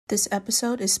This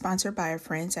episode is sponsored by our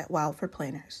friends at Wild for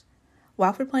Planners.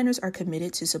 Wild for Planners are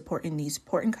committed to supporting these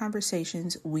important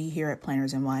conversations we here at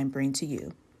Planners and Wine bring to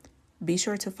you. Be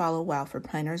sure to follow Wild for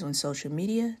Planners on social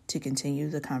media to continue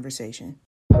the conversation.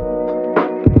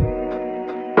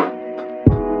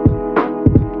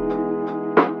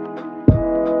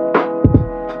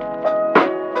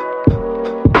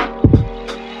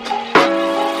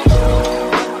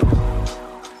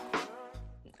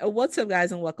 What's up,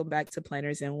 guys, and welcome back to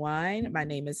Planners and Wine. My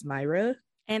name is Myra.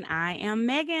 And I am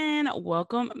Megan.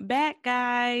 Welcome back,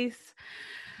 guys.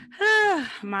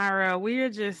 Myra, we're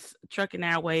just trucking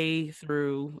our way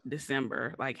through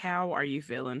December. Like, how are you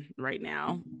feeling right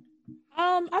now?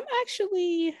 I'm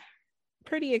actually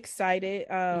pretty excited.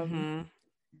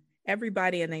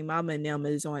 Everybody and their mama and them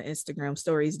is on Instagram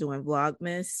stories doing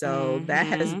Vlogmas, so that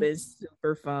has been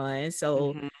super fun.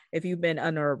 So if you've been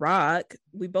under a rock,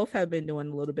 we both have been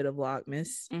doing a little bit of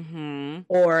Vlogmas,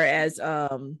 or as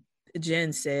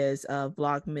Jen says,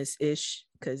 Vlogmas-ish,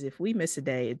 because if we miss a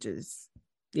day, it just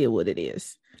is what it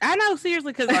is. I know,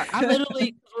 seriously, because I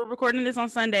literally, we're recording this on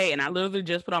Sunday, and I literally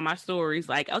just put on my stories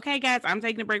like, okay, guys, I'm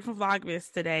taking a break from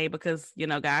Vlogmas today because, you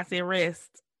know, God said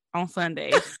rest on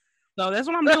Sunday. So that's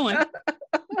what I'm doing.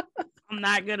 I'm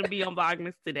not going to be on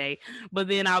Vlogmas today, but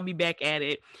then I'll be back at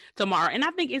it tomorrow. And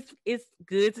I think it's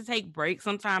good to take breaks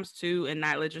sometimes too and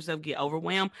not let yourself get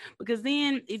overwhelmed, because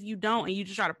then if you don't and you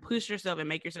just try to push yourself and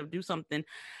make yourself do something,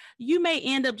 you may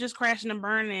end up just crashing and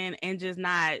burning and just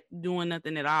not doing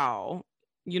nothing at all.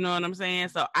 You know what I'm saying?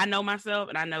 So I know myself,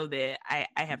 and I know that I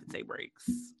have to take breaks.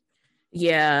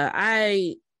 Yeah,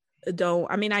 I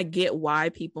get why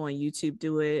people on YouTube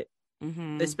do it.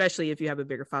 Especially if you have a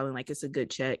bigger following, like it's a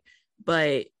good check,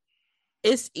 but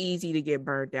it's easy to get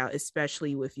burned out,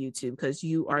 especially with YouTube, because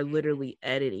you are literally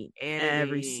editing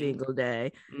every single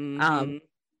day. The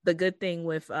good thing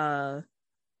with Vlogmas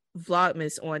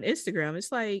on Instagram,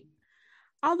 it's like,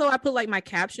 although I put like my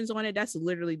captions on it, that's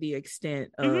literally the extent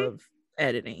of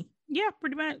editing. Yeah,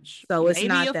 pretty much. So it's maybe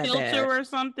not a that filter bad or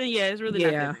something. Yeah, it's really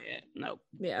not that bad. Nope.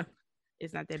 Yeah.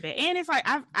 It's not that bad. And it's like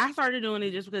I started doing it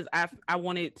just because I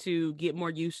wanted to get more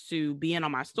used to being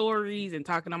on my stories and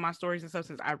talking on my stories and stuff,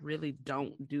 since I really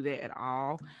don't do that at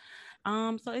all.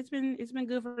 So it's been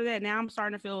good for that. Now I'm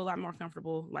starting to feel a lot more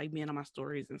comfortable like being on my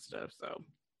stories and stuff. So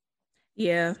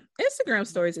yeah, Instagram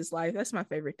stories is life. That's my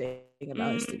favorite thing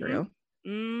about Instagram.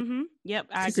 Yep,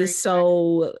 I agree. It's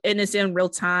so, and it's in real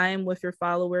time with your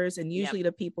followers, and usually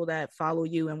the people that follow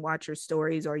you and watch your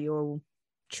stories are your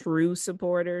true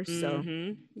supporters. So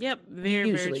yep,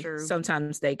 very true.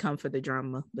 Sometimes they come for the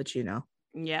drama, but you know.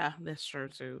 Yeah, that's true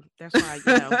too. That's why,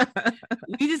 you know,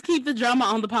 we just keep the drama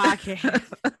on the podcast.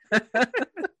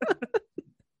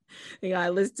 I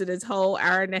listened to this whole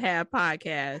hour-and-a-half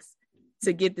podcast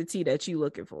to get the tea that you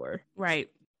looking for. Right.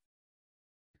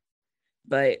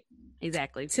 But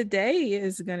exactly, today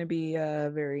is going to be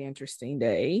a very interesting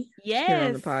day. Yes, here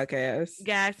on the podcast,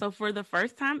 guys. So for the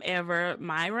first time ever,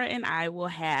 Myra and I will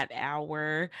have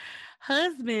our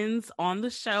husbands on the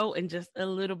show in just a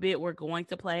little bit. We're going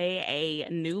to play a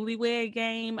newlywed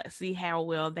game, see how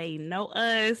well they know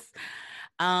us.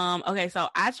 Okay, so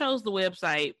I chose the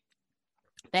website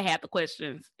that had the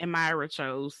questions, and Myra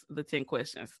chose the 10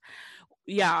 questions.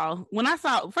 Y'all, when I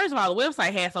saw, first of all, the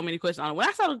website had so many questions on it. When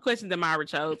I saw the questions that Myra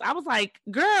chose, I was like,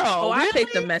 girl, really? I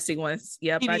picked the messy ones.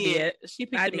 Yep, I did. She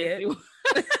picked the messy ones.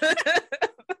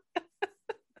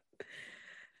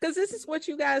 Because this is what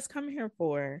you guys come here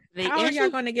for. How are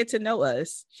y'all going to get to know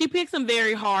us? She picked some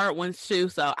very hard ones too,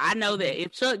 so I know that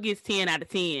if Chuck gets 10 out of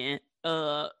 10,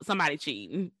 somebody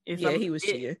cheating. He was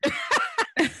cheating.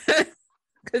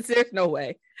 Because there's no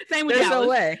way. Same with Dallas. No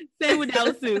way. Same with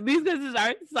Dallas too. These questions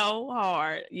are so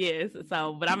hard. Yes.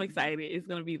 So, but I'm excited. It's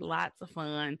going to be lots of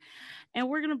fun. And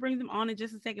we're going to bring them on in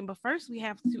just a second. But first, we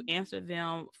have to answer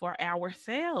them for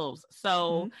ourselves.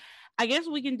 So I guess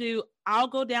we can do, I'll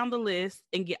go down the list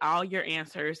and get all your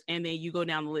answers. And then you go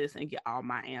down the list and get all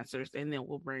my answers. And then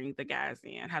we'll bring the guys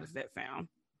in. How does that sound?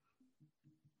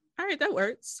 All right. That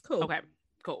works. Cool. Okay.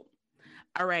 Cool.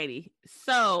 Alrighty.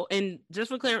 So, and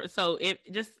just for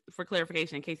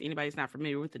clarification, in case anybody's not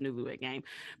familiar with the Newlywed Game,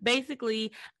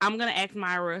 basically, I'm gonna ask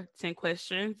Myra 10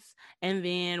 questions, and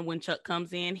then when Chuck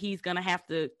comes in, he's gonna have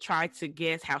to try to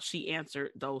guess how she answered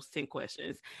those 10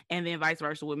 questions, and then vice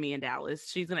versa with me and Dallas.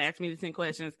 She's gonna ask me the 10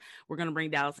 questions. We're gonna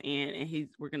bring Dallas in, and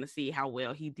we're gonna see how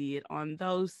well he did on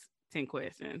those 10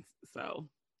 questions. So,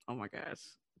 oh my gosh,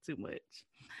 too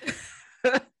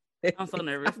much. I'm so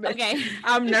nervous. Okay.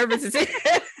 I'm nervous.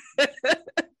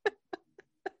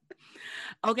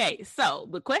 Okay, so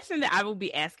the question that I will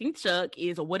be asking Chuck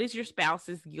is, what is your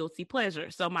spouse's guilty pleasure?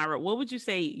 So, Myra, what would you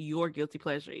say your guilty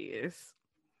pleasure is?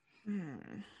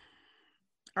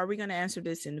 Are we going to answer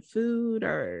this in food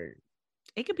or?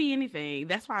 It could be anything.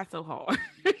 That's why it's so hard.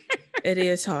 It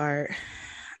is hard.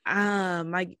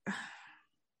 My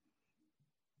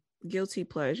guilty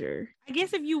pleasure. I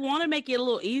guess if you want to make it a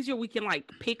little easier, we can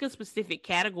like pick a specific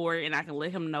category and I can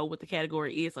let him know what the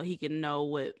category is so he can know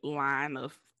what line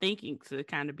of thinking to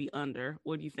kind of be under.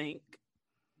 What do you think?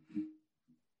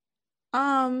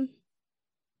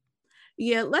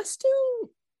 Yeah, let's do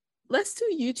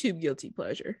YouTube guilty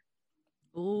pleasure.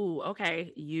 Ooh,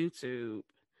 okay. YouTube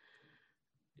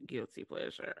guilty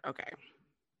pleasure. Okay.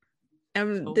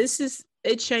 And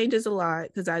it changes a lot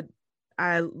because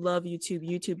I love YouTube.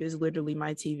 YouTube is literally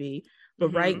my TV. But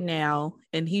right now,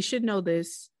 and he should know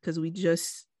this because we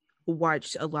just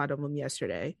watched a lot of them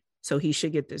yesterday. So he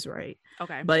should get this right.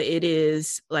 Okay. But it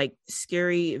is like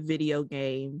scary video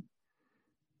game,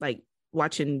 like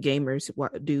watching gamers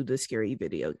do the scary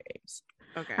video games.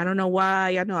 Okay. I don't know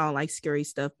why. I know I don't like scary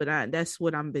stuff, but that's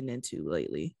what I've been into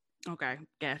lately. Okay.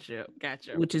 Gotcha.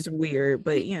 Which is weird,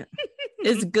 but yeah.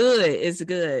 It's good. It's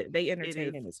good. They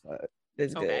entertaining as fuck.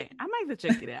 It's good. Okay, I might have to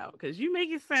check it out because you make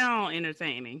it sound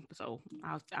entertaining. So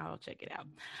I'll check it out.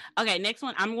 Okay, next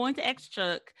one. I'm going to ask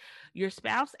Chuck. Your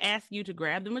spouse asks you to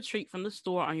grab them a treat from the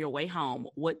store on your way home.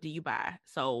 What do you buy?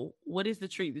 So what is the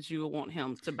treat that you want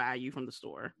him to buy you from the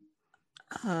store?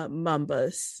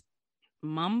 Mambas.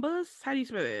 Mambas? How do you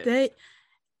spell it?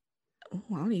 I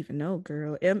don't even know,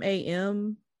 girl.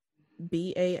 MAMBAS,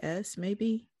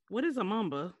 maybe. What is a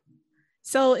mamba?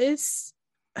 So it's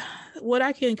what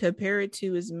I can compare it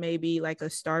to is maybe like a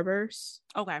Starburst.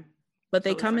 Okay. But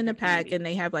they come in a pack candy. And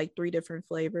they have like 3 different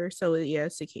flavors. So yeah,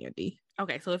 it's a candy.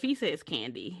 Okay, so if he says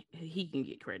candy, he can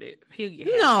get credit. He'll get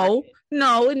no, credit.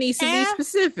 No, it needs to be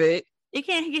specific. It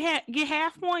can't get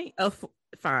half point.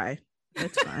 Fine,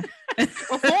 that's fine. A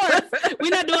fourth.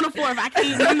 We're not doing a fourth. I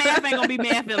can't. My math ain't gonna be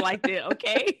mathing like that.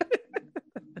 Okay.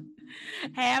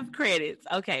 Half credits.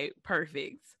 Okay,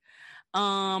 perfect.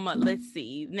 Let's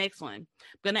see. Next one. I'm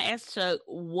gonna ask Chuck,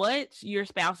 what's your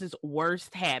spouse's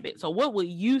worst habit? So what would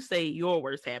you say your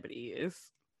worst habit is?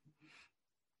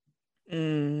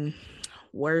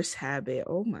 Worst habit.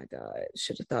 Oh my God.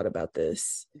 Should have thought about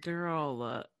this.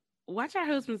 Girl, watch our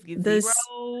husbands get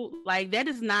zero. Like that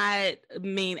does not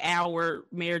mean our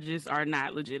marriages are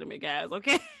not legitimate, guys.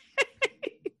 Okay.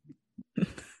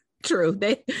 True.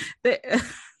 They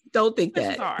don't think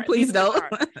this that. Please don't.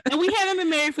 And we haven't been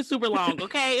married for super long,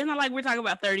 okay? It's not like we're talking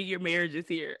about 30-year marriages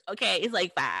here. Okay, it's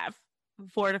like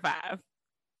 4 to 5.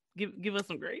 Give us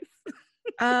some grace.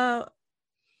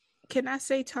 Can I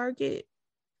say Target?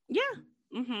 Yeah.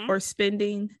 Mm-hmm. Or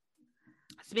spending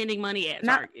money at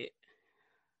Target.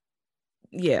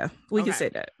 Yeah, we can say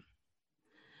that.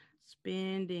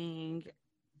 Spending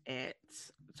at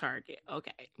Target.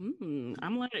 Okay.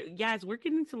 I'm learning, guys. We're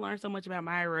getting to learn so much about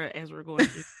Myra as we're going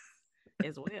through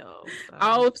as well. So.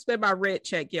 I'll spend my rent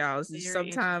check, y'all.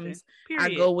 Sometimes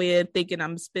I go in thinking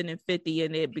I'm spending 50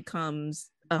 and it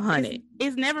becomes 100.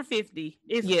 It's never 50.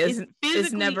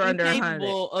 It's never under 100.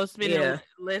 Of spending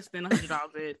less than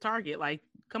 $100 at Target. Like,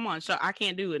 come on, I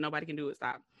can't do it. Nobody can do it.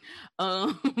 Stop.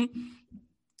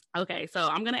 Okay, so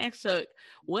I'm gonna ask Chuck,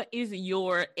 what is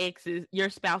your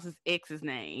spouse's ex's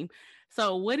name?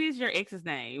 So what is your ex's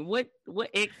name? What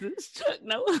exes Chuck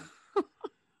know? I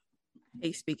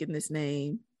hate speaking this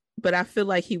name, but I feel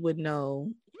like he would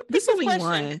know. This only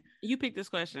one. You picked this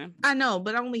question. I know,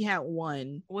 but I only had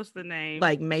one. What's the name?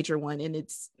 Like major one, and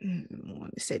it's I don't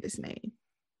want to say this name.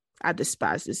 I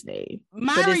despise this name.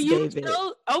 Myra, you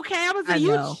chose. Okay, I was like, you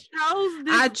chose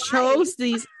this. I chose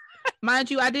these. Mind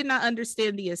you, I did not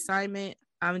understand the assignment.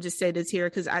 I'm gonna just say this here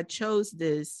because I chose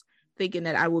this thinking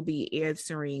that I would be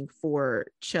answering for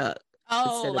Chuck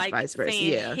instead of like vice versa.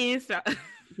 Yeah,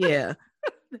 yeah.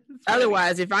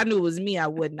 Otherwise, if I knew it was me, I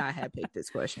would not have picked this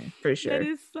question for sure. That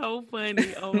is so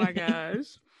funny. Oh my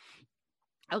gosh.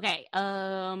 Okay.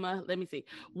 Let me see.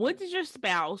 What did your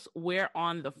spouse wear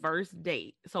on the first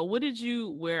date? So, what did you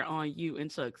wear on you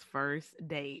and Chuck's first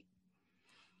date?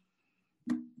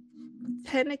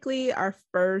 Technically, our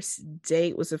first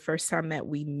date was the first time that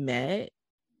we met,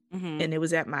 and it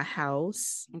was at my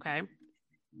house. Okay.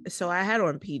 So I had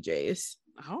on PJs.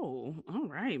 Oh, all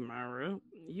right, Myra.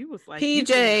 You was like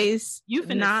PJs, you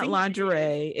not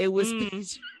lingerie. It was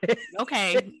PJs.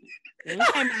 Okay.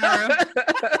 Okay, Myra.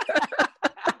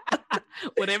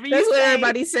 Whatever you That's say. what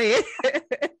everybody say.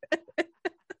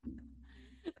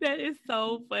 That is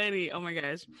so funny. Oh my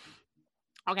gosh.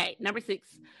 Okay, number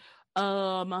 6.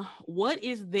 What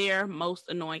is their most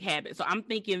annoying habit? So I'm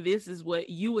thinking this is what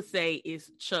you would say is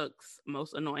Chuck's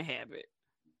most annoying habit,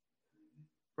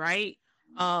 right?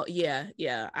 Oh yeah,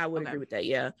 I would agree with that.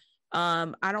 Yeah.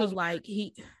 I don't like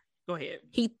Go ahead.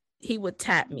 He would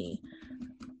tap me.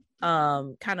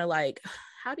 Kind of like,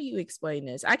 how do you explain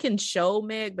this? I can show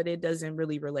Meg, but it doesn't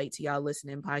really relate to y'all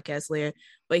listening podcast layer.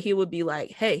 But he would be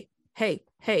like, hey. I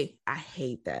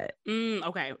hate that.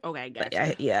 Okay, gotcha.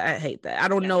 I hate that. I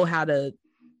don't know how to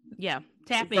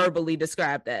tapping verbally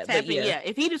describe that. Tapping, but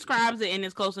if he describes it and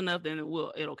it's close enough, then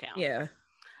it'll count. Yeah.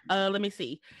 Let me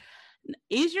see.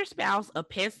 Is your spouse a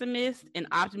pessimist, an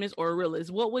optimist, or a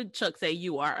realist? What would Chuck say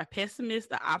you are? A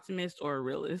pessimist, an optimist, or a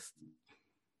realist?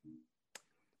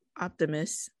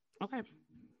 Optimist. Okay.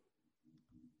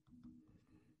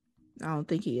 I don't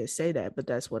think he would say that, but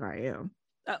that's what I am.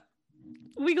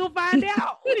 We gonna find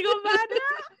out.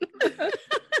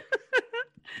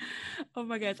 Oh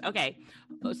my gosh. Okay.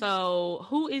 So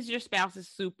who is your spouse's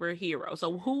superhero?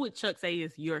 So who would Chuck say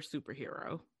is your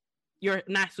superhero? You're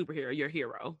not superhero, your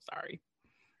hero. Sorry.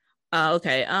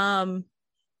 Okay. I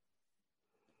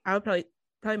would probably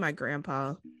my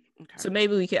grandpa. Okay. So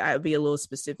maybe we could be a little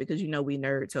specific because we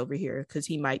nerds over here because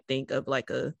he might think of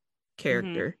like a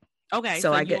character. Mm-hmm. Okay.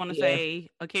 So you want to say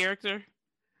a character?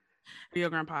 Or your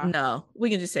grandpa? No,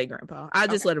 we can just say grandpa. I'll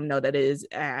just let him know that it is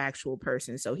an actual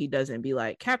person so he doesn't be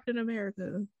like Captain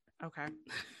America. Okay.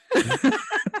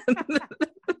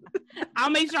 I'll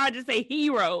make sure I just say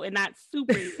hero and not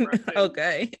superhero.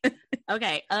 Okay.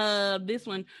 Okay. This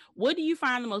one. What do you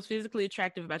find the most physically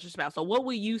attractive about your spouse? So what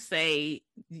will you say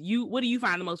what do you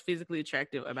find the most physically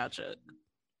attractive about Chuck?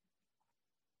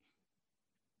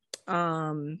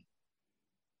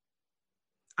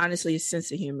 Honestly,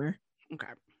 sense of humor.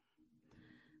 Okay.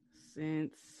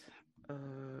 Sense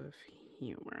of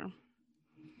humor.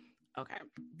 Okay.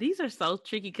 These are so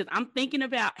tricky because I'm thinking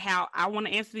about how I want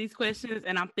to answer these questions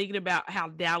and I'm thinking about how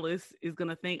Dallas is going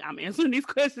to think I'm answering these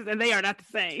questions and they are not the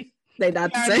same. They're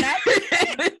not the same.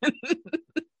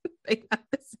 They not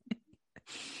the same.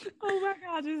 Oh my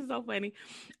God, this is so funny.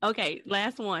 Okay,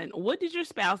 last one. What did your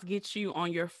spouse get you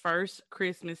on your first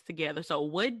Christmas together? So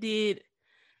what did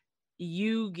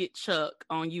you get Chuck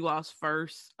on you all's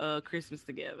first Christmas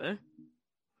together?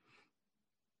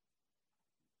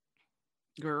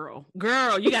 Girl,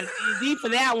 you got to dig deep for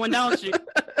that one, don't you?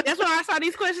 That's when I saw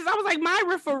these questions. I was like,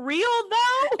 Myra, for real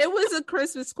though? It was a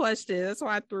Christmas question. That's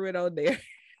why I threw it on there.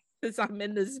 Because I'm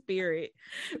in the spirit.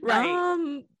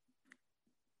 Right.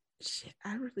 Shit,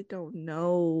 I really don't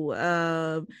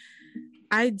know.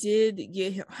 I did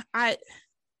get him.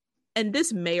 And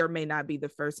this may or may not be the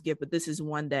first gift, but this is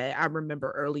one that I remember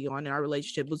early on in our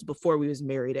relationship. It was before we was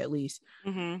married, at least.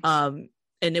 Mm-hmm.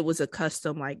 And it was a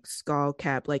custom like skull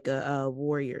cap, like a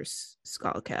Warriors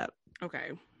skull cap.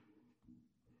 Okay.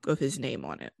 With his name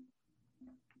on it.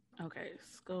 Okay,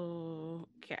 skull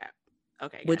cap.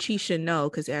 Okay. Which he should know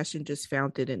because Ashton just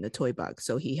found it in the toy box,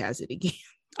 so he has it again.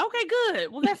 Okay,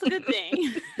 good. Well, that's a good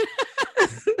thing.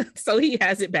 So he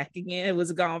has it back again. It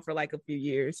was gone for like a few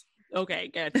years.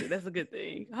 Okay, gotcha. That's a good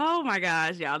thing. Oh my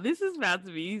gosh, y'all. This is about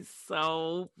to be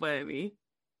so funny.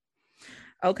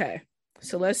 Okay.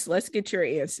 So let's get your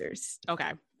answers. Okay.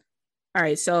 All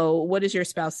right. So what is your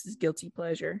spouse's guilty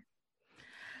pleasure?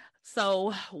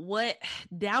 So what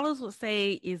Dallas would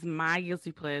say is my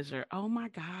guilty pleasure. Oh my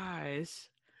gosh.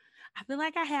 I feel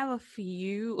like I have a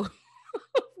few of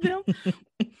them.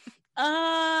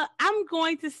 I'm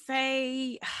going to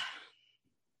say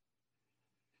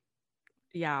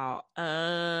y'all,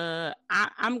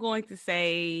 I'm going to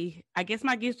say, I guess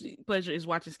my guilty pleasure is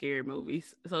watching scary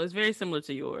movies. So it's very similar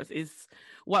to yours.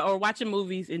 Or watching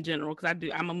movies in general, because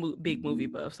I'm a big movie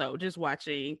buff. So just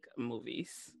watching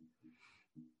movies.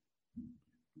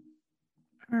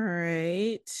 All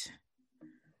right.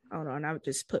 Hold on. I would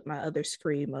just put my other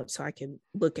screen up so I can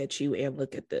look at you and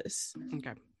look at this.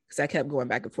 Okay. Because I kept going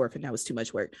back and forth and that was too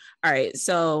much work. All right.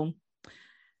 So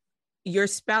your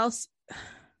spouse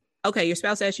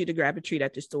asked you to grab a treat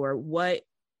at the store. What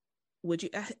would you,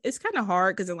 it's kind of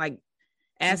hard because I'm like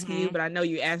asking you, but I know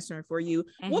you answering for you.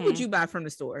 What would you buy from the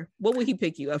store? What would he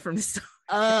pick you up from the store?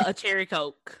 A cherry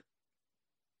Coke.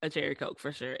 A cherry Coke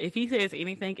for sure. If he says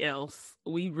anything else,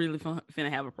 we really finna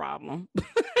have a problem.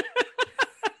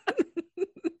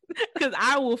 Because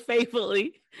I will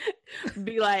faithfully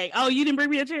be like, oh, you didn't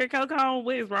bring me a cherry Coke home?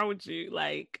 What is wrong with you?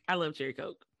 Like, I love cherry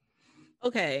Coke.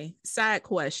 Okay, side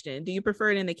question. Do you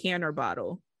prefer it in a can or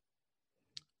bottle?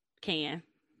 Can.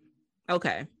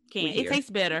 Okay. Can. It tastes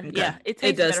better. Okay. Yeah, it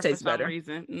does taste better for some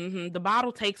reason. Mm-hmm. The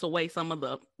bottle takes away some of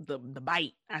the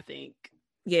bite, I think.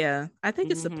 Yeah, I think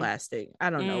it's the plastic.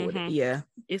 I don't know what. Yeah,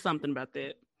 it's something about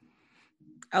that.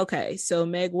 Okay, so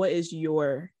Meg, what is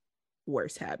your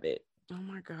worst habit? Oh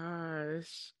my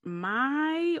gosh.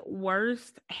 My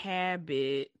worst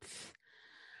habit.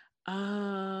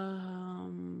 I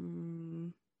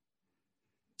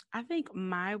think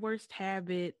my worst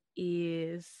habit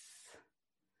is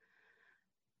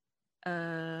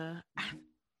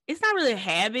it's not really a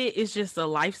habit, it's just a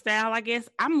lifestyle, I guess.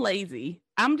 I'm lazy.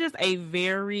 I'm just a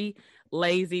very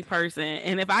lazy person.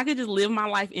 And if I could just live my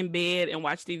life in bed and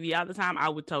watch TV all the time, I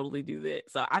would totally do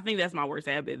that. So I think that's my worst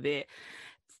habit, that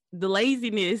the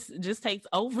laziness just takes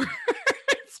over.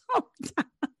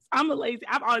 Sometimes. I've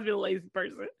always been a lazy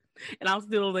person, and I'm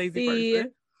still a lazy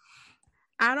person.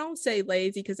 I don't say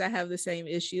lazy because I have the same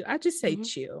issue. I just say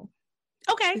chill.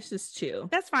 Okay. It's just chill.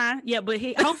 That's fine. Yeah, but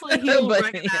hopefully he'll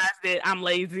recognize that I'm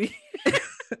lazy.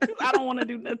 I don't want to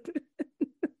do nothing.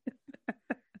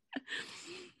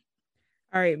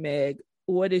 All right, Meg,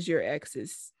 what is your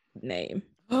ex's name?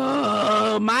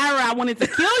 Oh, Myra, I wanted to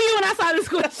kill you when I saw this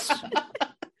question.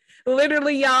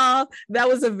 Literally, y'all, that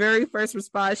was the very first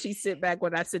response she sent back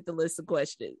when I sent the list of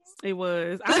questions. It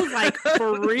was. I was like,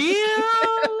 for real?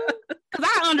 Because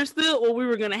I understood what we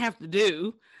were going to have to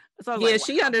do. So yeah, like,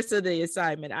 she understood the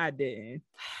assignment. I didn't.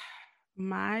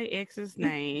 My ex's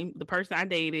name, the person I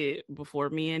dated before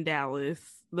me in Dallas,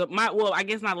 I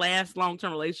guess my last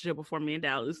long-term relationship before me in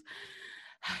Dallas,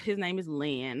 his name is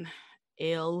Len,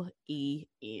 Len. He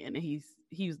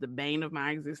was the bane of my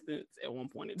existence at one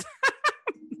point in time.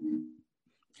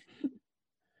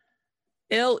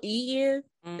 Len?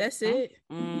 That's it?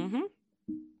 Mm-hmm.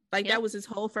 Like, that was his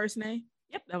whole first name?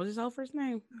 Yep, that was his whole first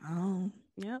name. Oh.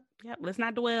 Yep. Let's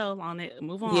not dwell on it.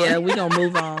 Move on. Yeah, we're going to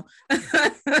move on.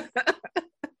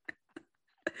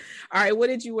 All right, what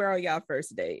did you wear on y'all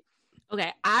first date?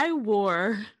 Okay, I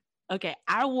wore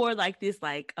like this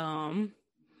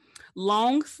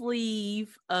long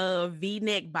sleeve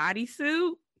V-neck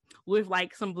bodysuit with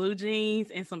like some blue jeans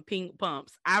and some pink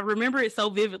pumps. I remember it so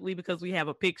vividly because we have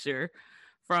a picture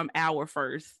from our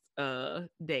first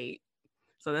date.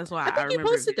 So that's why I think you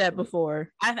posted that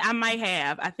before. I might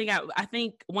have. I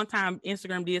think one time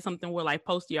Instagram did something where like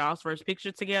post y'all's first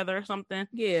picture together or something.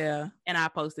 Yeah. And I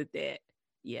posted that.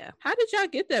 Yeah. How did y'all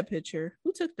get that picture?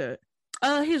 Who took that?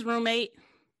 His roommate.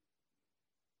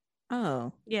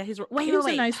 Oh. Yeah, he was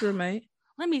a nice roommate.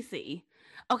 Let me see.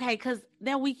 Okay, because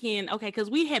that weekend, because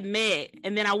we had met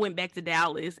and then I went back to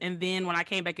Dallas. And then when I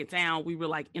came back in town, we were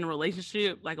like in a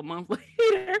relationship like a month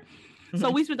later. So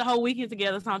we spent the whole weekend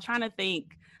together. So I'm trying to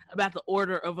think about the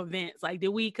order of events. Like,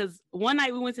 because one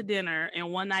night we went to dinner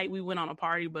and one night we went on a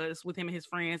party bus with him and his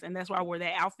friends. And that's why I wore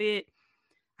that outfit.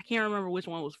 I can't remember which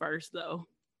one was first though.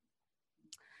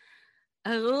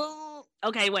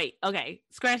 Okay, wait. Okay,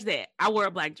 scratch that. I wore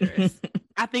a black dress.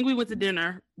 I think we went to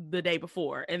dinner the day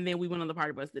before and then we went on the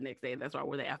party bus the next day. And that's why I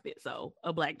wore the outfit. So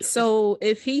a black dress. So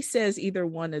if he says either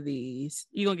one of these,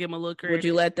 you gonna give him a little credit? Would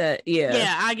you let that?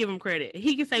 Yeah, I give him credit.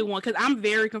 He can say one because I'm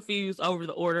very confused over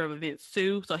the order of events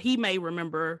too. So he may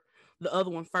remember the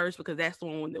other one first because that's the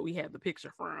one that we have the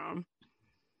picture from.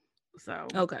 So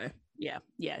okay, yeah,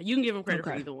 you can give him credit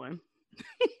for either one.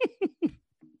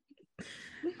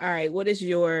 All right, what is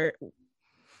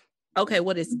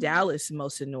Dallas'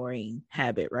 most annoying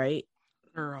habit, right?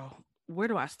 Girl, where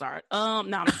do I start? No,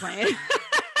 I'm playing.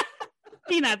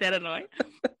 He's not that annoying.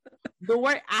 The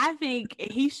word, I think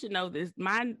he should know this.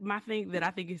 My thing that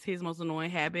I think is his most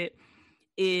annoying habit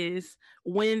is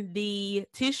when the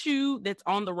tissue that's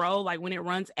on the roll, like when it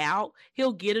runs out,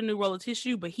 he'll get a new roll of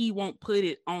tissue, but he won't put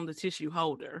it on the tissue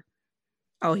holder.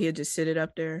 Oh, he'll just sit it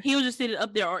up there? He'll just sit it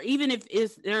up there. Or even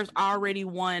if there's already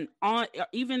one on,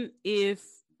 even if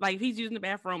like if he's using the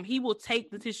bathroom, he will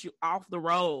take the tissue off the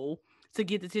roll to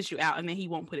get the tissue out and then he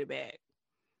won't put it back.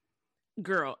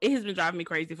 Girl, it has been driving me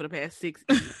crazy for the past 6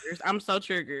 years. I'm so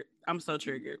triggered.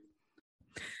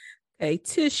 Okay,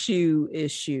 tissue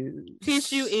issues.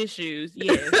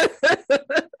 Yes.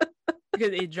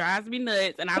 Because it drives me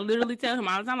nuts. And I literally tell him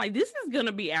all the time, like, this is going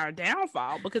to be our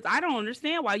downfall because I don't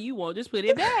understand why you won't just put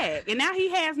it back. And now he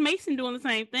has Mason doing the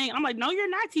same thing. I'm like, no, you're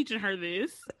not teaching her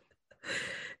this.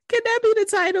 Can that be the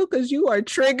title? Because you are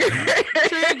triggered.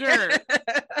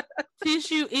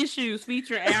 Tissue issues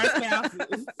feature our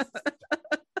spouses.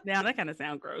 Now that kind of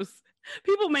sounds gross.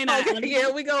 People may not. Okay,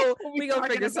 yeah, we go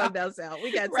figure something else out.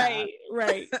 We got time.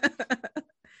 Right.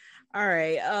 All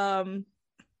right.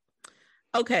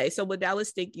 Okay, so would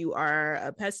Dallas think you are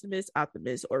a pessimist,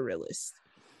 optimist, or realist?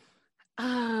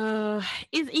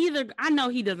 It's either. I know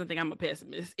he doesn't think I'm a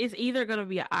pessimist. It's either going to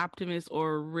be an optimist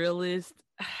or a realist.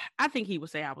 I think he would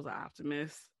say I was an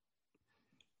optimist.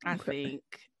 I think.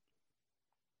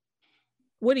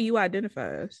 What do you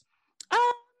identify as?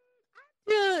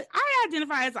 I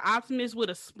identify as an optimist with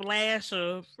a splash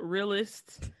of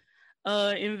realist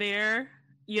in there.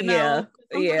 You know,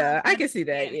 I can see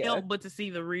that. Can't help but to see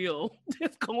the real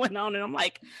that's going on, and I'm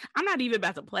like, I'm not even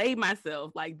about to play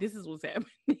myself. Like, this is what's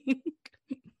happening.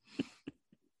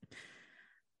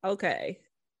 Okay,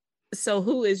 so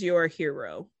who is your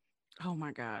hero? Oh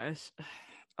my gosh.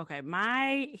 Okay,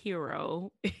 my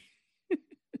hero.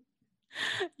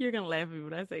 You're gonna laugh at me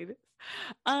when I say this.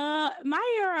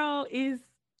 My hero is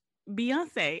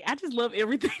Beyonce. I just love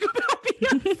everything about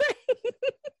Beyonce.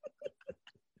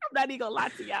 I'm not even gonna lie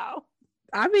to y'all.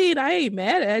 I mean, I ain't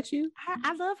mad at you.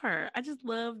 I love her. I just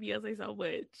love Beyonce so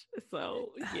much.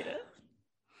 So yeah.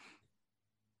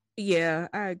 Yeah,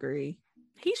 I agree.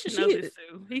 He should know this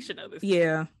too. He should know this.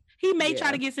 Yeah. Too. He may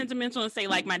try to get sentimental and say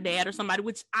like my dad or somebody,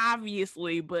 which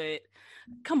obviously, but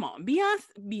come on,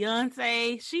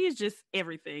 Beyonce, she is just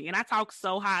everything. And I talk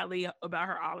so highly about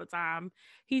her all the time.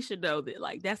 He should know that,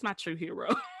 like, that's my true hero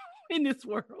in this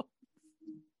world.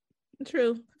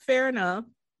 True. Fair enough.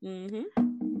 Mm-hmm.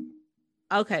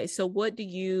 Okay, so what do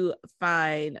you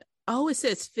find? Oh, it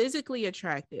says physically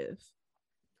attractive.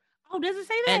 Oh, does it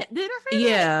say that? Did I say that?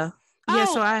 Yeah. Yeah,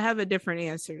 so I have a different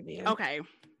answer then. Okay.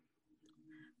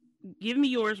 Give me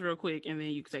yours real quick and then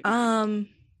you can take mine.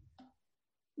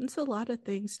 It's a lot of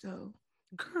things though.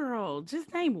 Girl,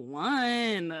 just name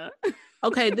one.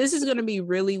 Okay, this is gonna be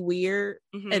really weird.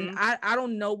 Mm-hmm. And I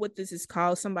don't know what this is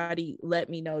called. Somebody let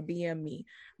me know, DM me.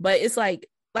 But it's like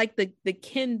the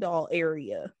Ken doll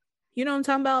area. You know what I'm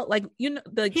talking about? Like, you know,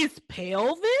 his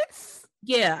pelvis?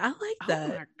 Yeah, I like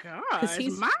that. Oh my gosh.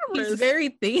 He's very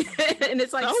thin and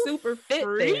it's like so super fit.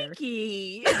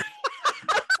 Freaky.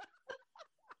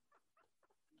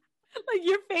 Like,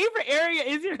 your favorite area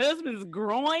is your husband's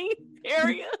groin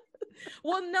area?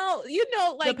 Well, no, you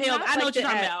know, like the pelvis. I know what you're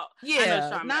talking about.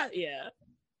 Yeah.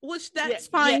 Which that's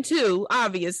fine too,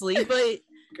 obviously, but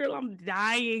girl, I'm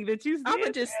dying that you said I'm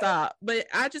gonna just stop. But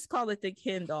I just call it the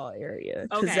Ken doll area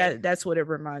because that's what it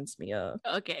reminds me of.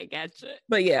 Okay, gotcha.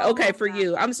 But yeah, okay, for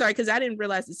you. I'm sorry because I didn't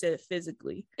realize it said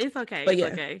physically. It's okay. But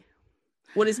it's okay.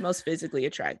 What is most physically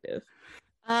attractive?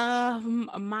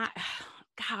 My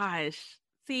gosh.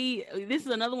 See, this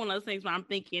is another one of those things where I'm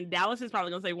thinking Dallas is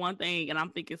probably gonna say one thing and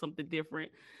I'm thinking something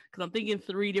different because I'm thinking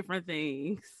three different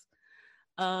things.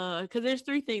 Because there's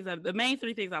three things. The main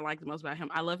three things I like the most about him.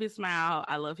 I love his smile,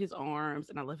 I love his arms,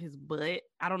 and I love his butt.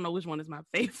 I don't know which one is my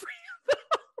favorite.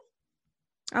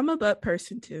 I'm a butt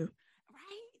person too. Right?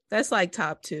 That's like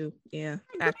top two. Yeah,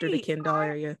 after the Ken doll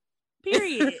area.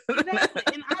 Period. Exactly.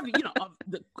 And you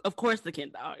know, of course, the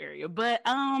Ken doll area. But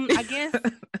I guess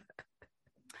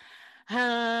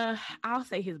I'll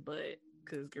say his butt.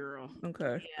 Because, girl,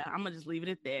 okay, yeah, I'm gonna just leave it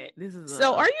at that. This is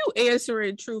so. Are you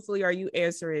answering truthfully? Or are you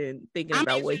answering thinking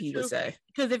about what he would say?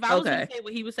 Because if I was gonna say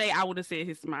what he would say, I would have said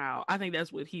his smile. I think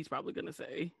that's what he's probably gonna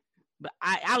say. But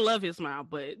I love his smile,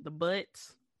 but the butt,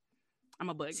 I'm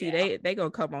a butt. See, gal. they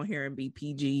gonna come on here and be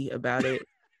PG about it.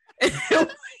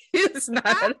 It's not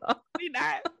at all. We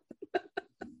not.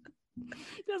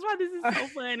 That's why this is so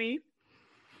funny.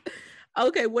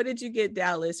 Okay, what did you get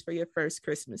Dallas for your first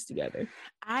Christmas together?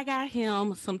 I got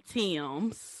him some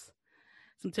Timbs,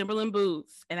 some Timberland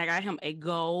boots, and I got him a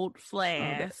gold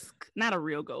flask. Okay. Not a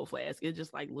real gold flask. It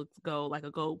just like looks gold, like a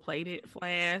gold plated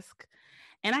flask.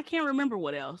 And I can't remember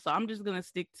what else. So I'm just going to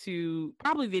stick to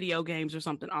probably video games or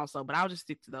something also, but I'll just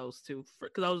stick to those two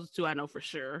because those two I know for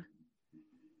sure.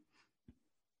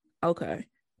 Okay.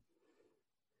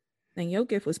 And your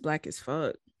gift was black as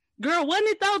fuck. Girl, wasn't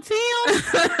it though, Tim?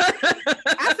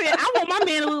 I said, I want my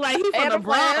man to look like he's from the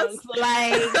Bronx.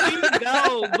 Like, here you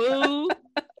go, boo.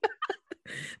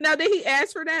 Now, did he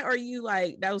ask for that or you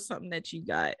like, that was something that you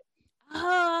got?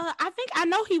 I think I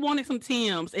know he wanted some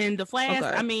Timbs and the flask.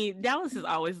 Okay. I mean, Dallas is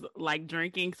always like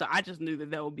drinking, so I just knew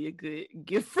that would be a good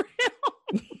gift for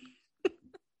him.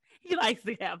 He likes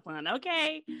to have fun,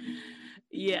 okay?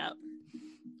 Yeah.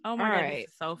 Oh my God, this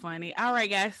is so funny. All right,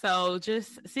 guys. So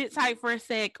just sit tight for a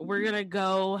sec. We're going to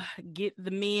go get the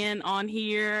men on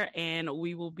here and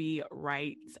we will be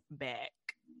right back.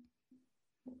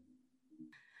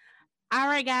 All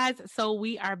right, guys. So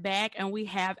we are back and we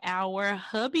have our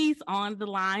hubbies on the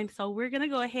line. So we're going to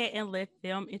go ahead and let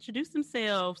them introduce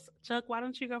themselves. Chuck, why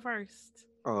don't you go first?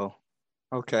 Oh,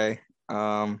 okay.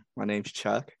 My name's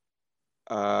Chuck.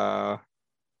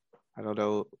 I don't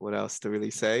know what else to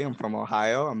really say. I'm from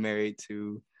Ohio. I'm married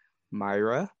to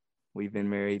Myra. We've been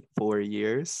married 4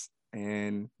 years,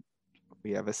 and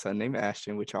we have a son named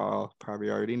Ashton, which y'all probably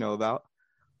already know about.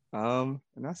 And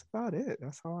that's about it.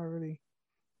 That's all I really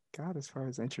got as far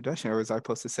as introduction. Or was I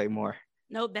supposed to say more?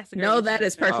 Nope, that's a great no. That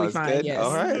is perfectly fine. Good? Yes.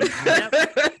 All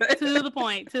right. To the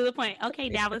point. Okay,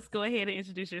 Dallas, go ahead and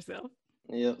introduce yourself.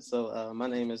 Yep. So my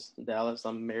name is Dallas.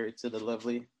 I'm married to the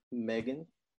lovely Megan.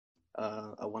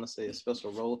 I want to say a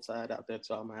special roll tide out there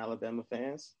to all my Alabama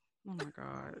fans. Oh my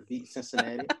God. Beat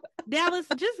Cincinnati. Dallas,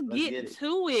 just get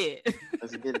to it.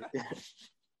 Let's get it.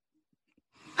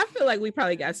 I feel like we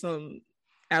probably got some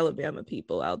Alabama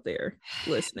people out there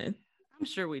listening. I'm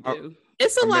sure we do.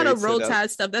 It's a lot of Roll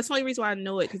Tide stuff. That's the only reason why I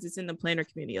know it, because it's in the planner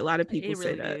community. A lot of people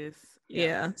say that.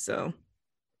 Yeah. So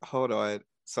hold on.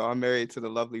 So I'm married to the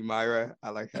lovely Myra.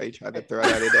 I like how you tried to throw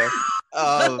that in there.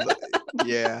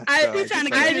 Yeah. I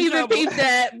didn't even peep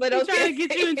that, but I'm trying to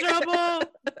get you in trouble.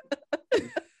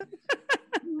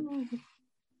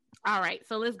 All right,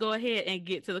 so let's go ahead and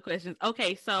get to the questions.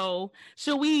 Okay, so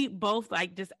should we both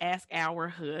like just ask our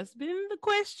husband the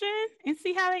question and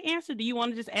see how they answer? Do you want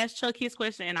to just ask Chuck his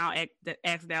question and I'll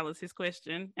ask Dallas his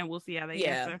question and we'll see how they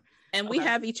answer? And we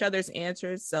have each other's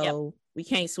answers, so we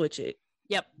can't switch it.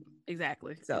 Yep,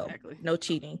 exactly. So no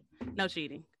cheating. No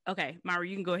cheating. Okay, Myra,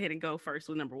 you can go ahead and go first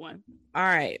with number one. All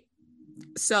right.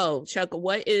 So Chuck,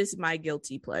 what is my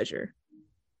guilty pleasure?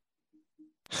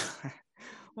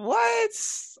 What?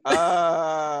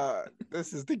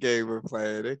 This is the game we're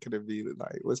playing. It could be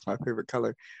like, what's my favorite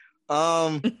color?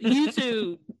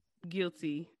 YouTube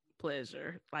guilty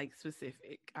pleasure, like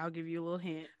specific. I'll give you a little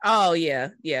hint. Oh yeah.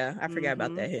 I forgot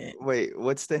about that hint. Wait,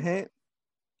 what's the hint?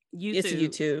 YouTube. It's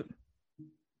YouTube.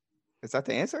 Is that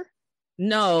the answer?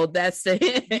 No, that's the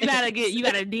hint. You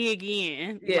gotta dig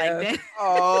in. Yeah. Like that.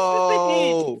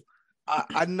 Oh,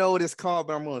 I know what it's called,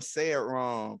 but I'm gonna say it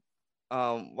wrong.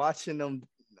 Watching them,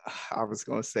 I was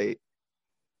gonna say,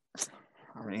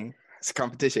 I mean, it's a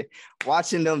competition.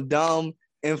 Watching them dumb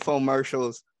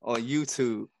infomercials on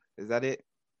YouTube. Is that it?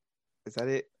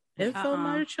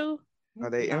 Infomercial? Are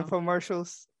they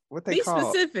infomercials? What they Be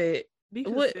called? specific. Be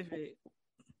specific.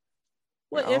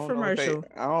 What infomercial?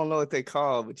 I don't know what they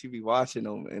call, but you be watching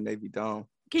them and they be dumb.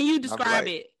 Can you describe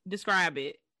it? Describe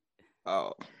it.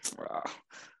 And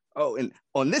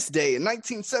on this day in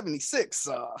 1976,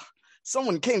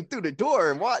 someone came through the door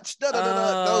and watched those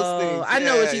things. I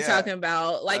know what you're talking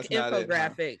about, like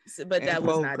infographics, but that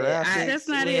was not it. That's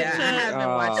not it. I haven't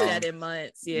watched that in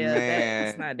months. Yeah, man,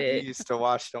 that's not it. You used to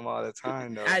watch them all the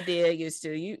time, though. I did used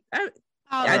to. I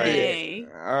did.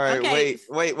 All right, okay.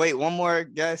 Wait. One more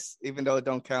guess, even though it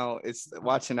don't count. It's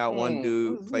watching that one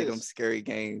dude play them scary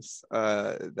games.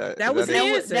 That was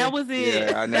it.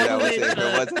 Yeah, I know that was it.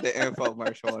 It wasn't the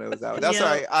infomercial when it was out. That's all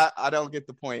right. I don't get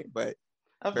the point, but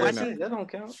I've watched it. That don't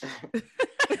count.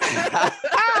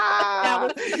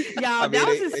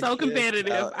 Dallas is so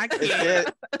competitive. I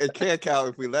can't. It can't count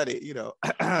if we let it, you know.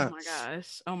 Oh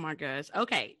my gosh.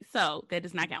 Okay, so that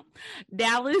does not count.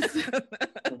 Dallas,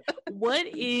 what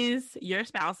is your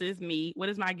spouse's what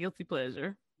is my guilty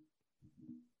pleasure?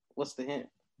 What's the hint?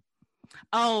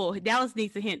 Oh, Dallas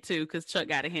needs a hint too, because Chuck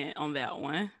got a hint on that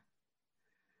one.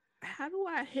 How do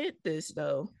I hit this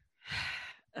though?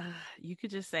 You could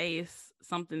just say it's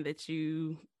something that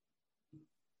you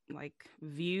like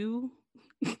view.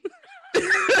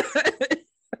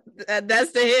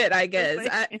 That's the hint, I guess.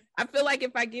 I feel like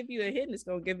if I give you a hint, it's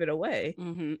gonna give it away.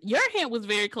 Mm-hmm. Your hint was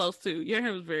very close too.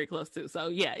 So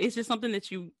yeah, it's just something that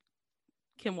you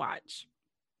can watch.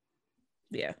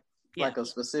 Yeah. Like a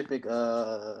specific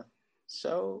show.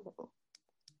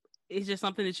 It's just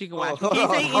something that you can watch. We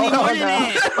can't say any more than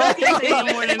that. We can't say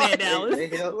any more than that, Dallas.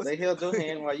 They held your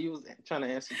hand while you was trying to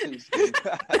answer too. So.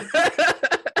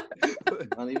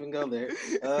 Don't even go there.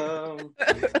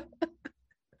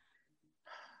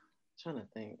 Trying to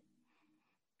think.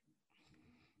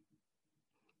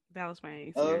 Dallas,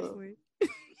 man, seriously.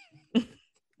 I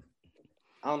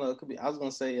don't know. It could be. I was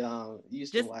gonna say. You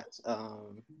used to watch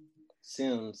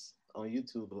Sims on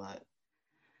YouTube a lot.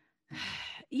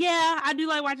 Yeah, I do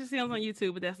like watching Sims on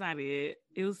YouTube, but that's not it.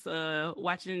 It was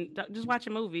watching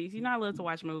movies. You know, I love to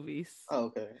watch movies. Oh,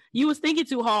 okay. You was thinking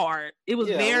too hard. It was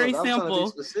very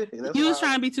simple. You was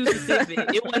trying to be too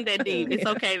specific. It wasn't that deep. It's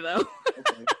okay though.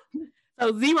 Okay.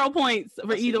 So 0 points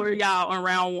for either of y'all on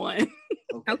round one.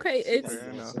 Okay, it's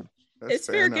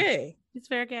fair game. It's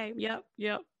fair game. Yep.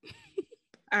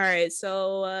 All right,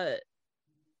 so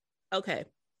okay.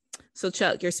 So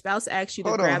Chuck, your spouse asks you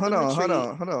to grab hold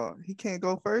on. He can't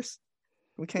go first.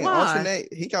 We can't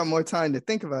alternate. He got more time to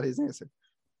think about his answer.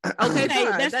 Okay,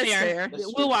 that's fair.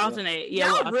 We'll alternate. Yeah,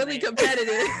 y'all really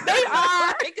competitive. They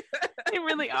are. They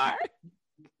really are.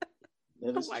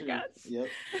 Oh my God. Yep.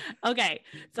 Okay,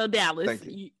 so Dallas,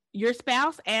 your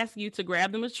spouse asks you to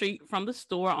grab them a treat from the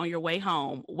store on your way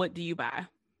home. What do you buy?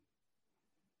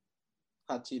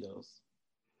 Hot Cheetos.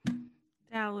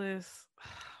 Dallas.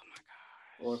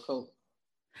 Or Coke.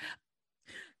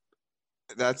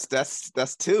 That's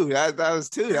two. That was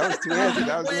two. That was two answers.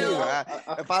 That was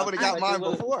two. If I would have got mine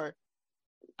before.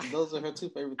 Those are her two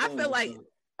favorite things. I feel like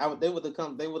they would have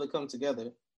come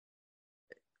together.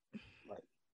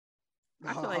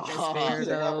 I feel like that's fair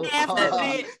though.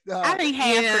 I think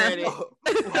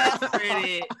half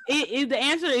credit. The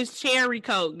answer is cherry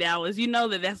Coke, Dallas. You know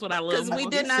that's what I love. Because we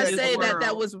did not say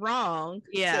that was wrong.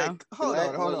 Yeah. Hold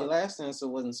on. Your last answer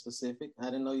wasn't specific. I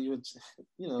didn't know you would.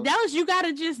 Dallas, you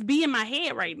gotta just be in my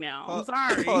head right now. I'm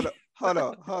sorry. Hold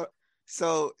on.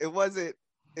 So it wasn't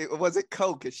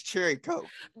Coke. It's cherry Coke.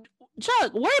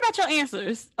 Chuck, worry about your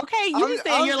answers. Okay, you just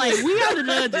said you're like, we are the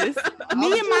judges.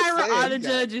 Me and Myra are the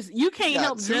judges. You can't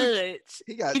help judge.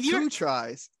 He got two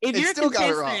tries. If you're a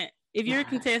contestant, a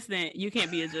contestant, you can't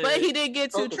be a judge. But he did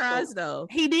get two tries though.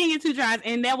 He did get two tries,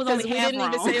 and that was only half wrong. We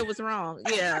didn't even say it was wrong.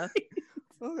 Yeah.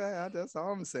 Okay, that's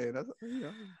all I'm saying.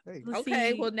 Hey.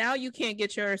 Okay, well now you can't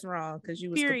get yours wrong because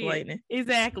you was complaining.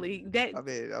 Exactly. I'm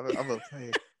gonna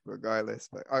play regardless.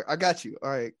 But I got you. All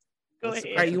right. Go ahead.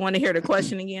 All right, you want to hear the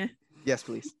question again? Yes,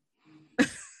 please.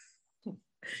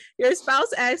 Your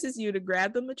spouse asks you to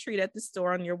grab them a treat at the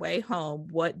store on your way home.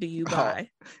 What do you buy?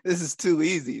 This is too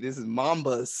easy. This is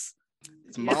Mambas.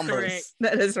 It's Mambas. Correct.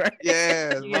 That is right.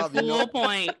 Yeah. Full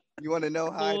point. You want to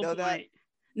know how I know that?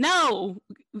 No.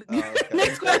 Okay.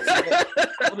 Next question.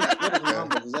 What is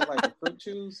Mambas? Is that like a fruit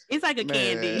juice? It's like a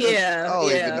candy. Yeah.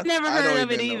 I've never heard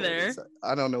of it either.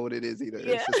 I don't know what it is either.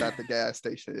 Yeah. It's just at the gas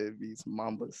station. It'd be some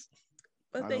Mambas.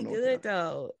 But they good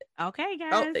though. Okay,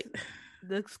 guys.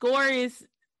 The score is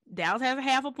Dallas has a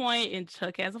half a point and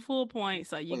Chuck has a full point.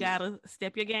 So you gotta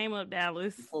step your game up,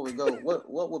 Dallas. Before we go,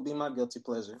 what would be my guilty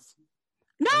pleasure?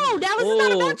 No, Dallas is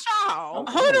not about y'all.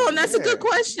 Hold on, that's a good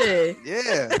question.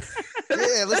 Yeah.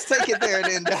 Let's take it there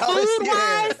then, Dallas. Food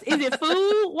wise, is it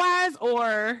food wise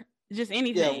or just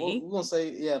anything? Yeah, we're gonna say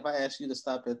if I ask you to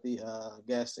stop at the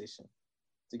gas station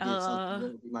to get something, that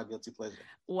would be my guilty pleasure.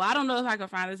 Well, I don't know if I can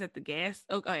find this at the gas.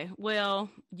 Okay, well,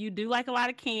 you do like a lot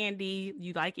of candy.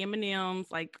 You like M&Ms,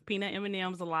 like peanut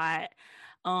M&Ms a lot.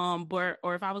 Or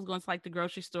if I was going to like the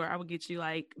grocery store, I would get you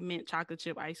like mint chocolate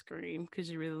chip ice cream because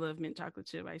you really love mint chocolate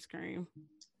chip ice cream.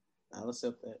 I'll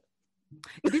accept that.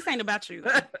 This ain't about you.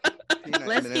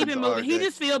 Let's keep it moving. He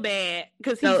just feel bad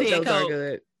because he said Coke.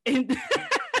 Good.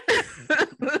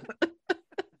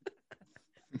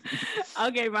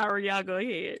 Okay, Myra, y'all go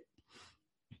ahead.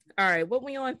 All right, what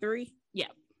we on 3? Yeah.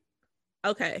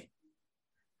 Okay.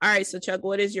 All right, so Chuck,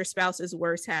 what is your spouse's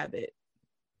worst habit?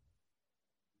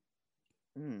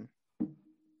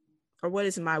 Or what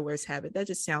is my worst habit? That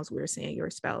just sounds weird saying your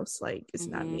spouse. Like it's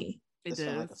not me. It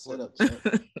does.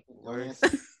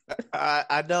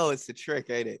 I know it's a trick,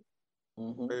 ain't it?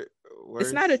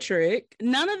 It's not a trick.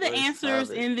 None of the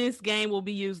answers in this game will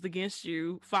be used against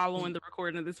you following the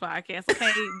recording of this podcast.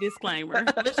 Okay, disclaimer.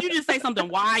 Unless you just say something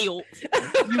wild,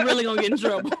 you're really gonna get in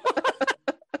trouble.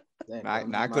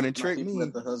 Not gonna trick me.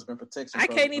 The husband protection. I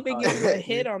can't even give you a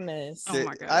hit on this. Oh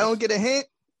my god! I don't get a hint.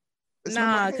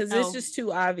 Nah, because it's just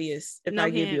too obvious if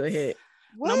I give you a hit.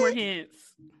 What? No more hints.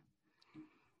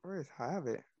 Where's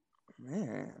habit?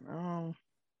 Man,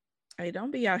 Hey, don't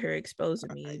be out here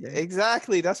exposing me either.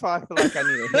 Exactly. That's why I feel like I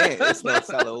need a hint. It's no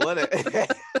telling what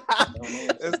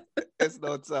it's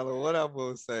no telling what I'm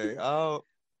gonna say. Oh,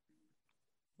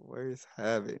 where's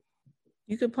habit?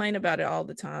 You complain about it all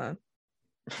the time.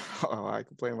 Oh, I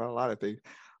complain about a lot of things.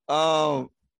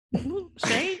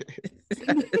 Shade.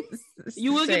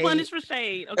 You will get punished for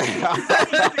shade. Okay.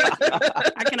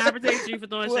 I cannot protect you for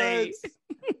throwing shade.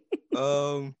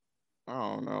 I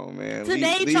don't know, man.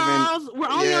 Today, Charles, we're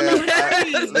only on number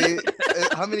 3.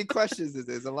 How many questions is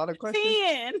this? A lot of questions.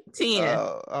 10.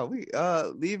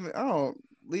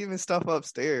 Leaving stuff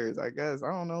upstairs. I guess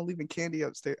I don't know. Leaving candy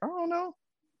upstairs. I don't know.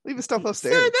 Leaving stuff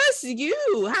upstairs. Sir, that's you.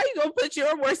 How you gonna put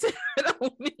your worst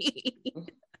on me?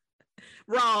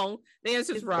 Wrong. The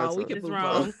answer's wrong. We can move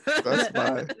on. That's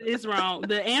fine. It's wrong.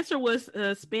 The answer was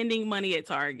spending money at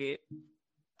Target.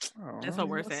 Oh, that's what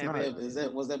we're saying.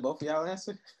 Was that both of y'all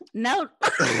answer? No.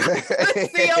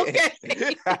 See, okay.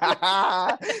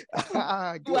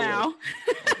 Wow.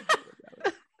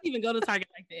 Even go to Target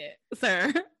like that,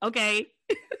 sir. Okay.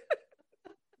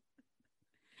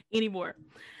 Any more?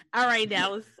 All right,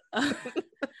 Dallas.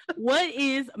 What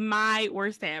is my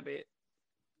worst habit?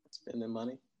 Spending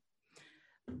money.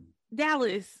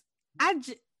 Dallas,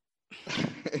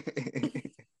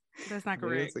 that's not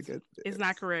correct. It's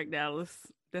not correct, Dallas.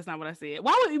 That's not what I said.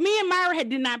 Why would me and Myra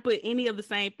did not put any of the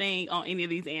same thing on any of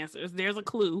these answers? There's a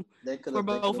clue for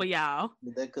both of y'all.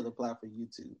 That could apply for you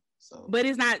too. So, but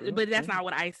it's not. But that's not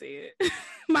what I said.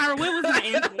 Myra, what was my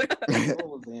answer? What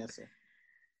was the answer?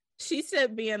 She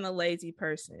said being a lazy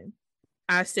person.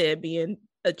 I said being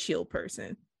a chill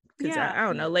person. Because Yeah. I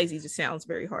don't know, lazy just sounds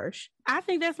very harsh. I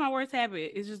think that's my worst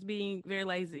habit, is just being very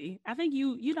lazy. I think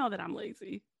you know that I'm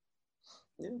lazy.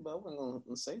 Yeah, but I wasn't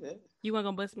gonna say that. You weren't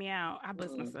gonna bust me out. I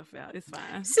bust myself out. It's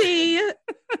fine. See,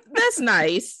 that's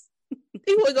nice.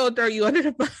 He wasn't gonna throw you under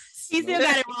the bus. He still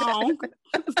got it wrong.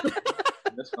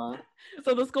 That's fine.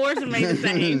 So the scores are made the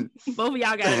same. Both of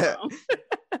y'all got it wrong.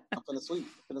 I'm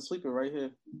finna sweep it right here.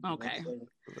 Okay.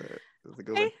 That's a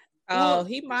good one. Oh,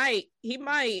 he might.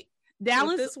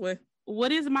 Dallas, this one.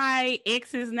 what is my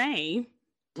ex's name?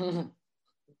 I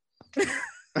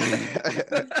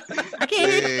can't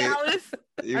hear you, Dallas.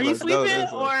 Are you sleeping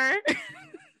or?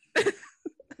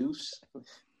 Douche.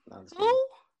 Who?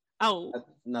 Oh.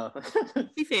 No.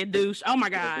 He said douche. Oh my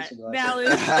God. Dallas.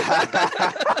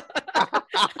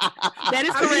 That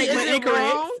is correct, but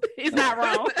incorrect. Wrong? It's not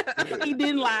wrong. He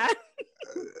didn't lie.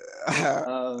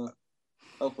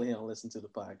 Hopefully he don't listen to the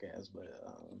podcast, but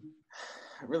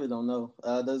I really don't know.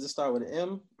 Does it start with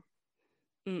an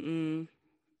M?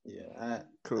 Yeah.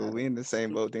 Cool. We in the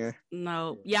same boat then.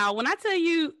 No. Y'all, when I tell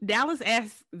you Dallas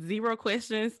asked 0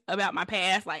 questions about my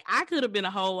past, like I could have been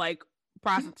a whole like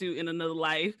prostitute in another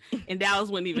life, and Dallas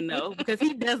wouldn't even know because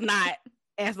he does not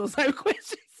ask those type of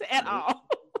questions at all.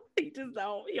 He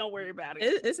don't worry about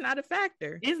it. It's not a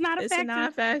factor. It's not a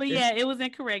factor. But yeah, yeah, it was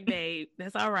incorrect, babe.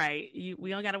 That's all right. We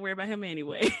don't got to worry about him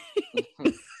anyway.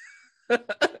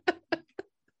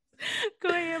 Go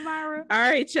ahead, Myra. All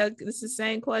right, Chuck. This is the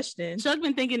same question. Chuck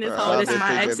been thinking this whole time.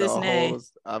 My ex's name.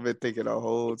 I've been thinking the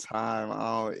whole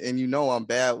time. And you know I'm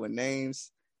bad with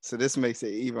names, so this makes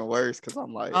it even worse because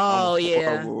I'm like,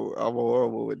 I'm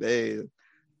horrible with names.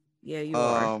 Yeah, you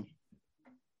are.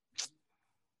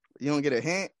 You don't get a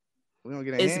hint. We don't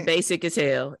get a hint. It's basic as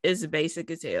hell. It's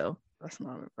basic as hell. That's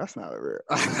not a real.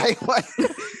 Like what?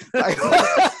 Like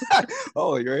what?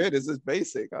 Oh, your head is just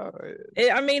basic. All right.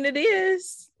 It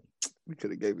is. We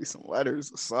could have gave me some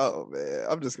letters or something, man.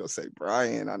 I'm just gonna say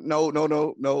Brian. No.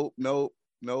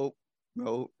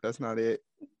 That's not it.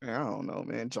 Man, I don't know,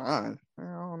 man. John. I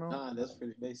don't know. John, that's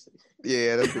pretty basic.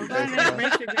 Yeah, that's pretty basic.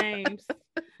 Basic names.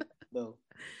 No.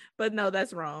 But no,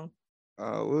 that's wrong.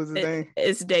 What was his name?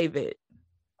 It's David.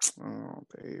 Oh,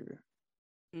 David.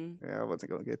 Yeah, I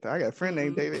wasn't gonna get that. I got a friend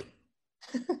named David.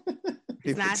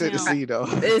 He's from Tennessee, though.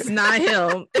 It's not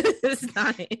him. It's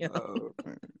not him. Oh,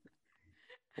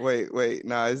 wait.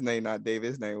 Nah, his name not David.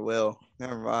 His name Will.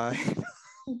 Never mind.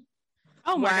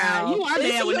 Oh my God, you are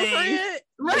bad with names.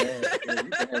 Right?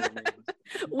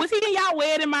 Was he in y'all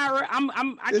wedding, Myra?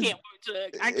 I can't watch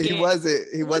it. I can't. He wasn't.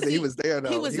 He was there though.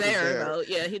 He was there though.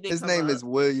 Yeah, he did. His name is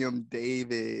William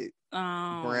David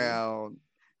Brown.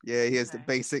 Yeah, he has the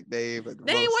basic name. Why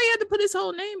you had to put his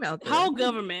whole name out there? Whole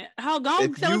government. Tell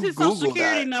us his social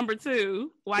security number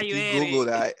too. Why you Google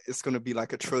that? It's gonna be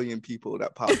like 1 trillion people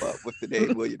that pop up with the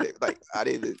name William David. Like I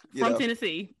didn't. From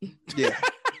Tennessee. Yeah.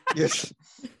 Yes.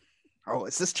 Oh,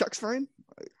 is this Chuck's friend?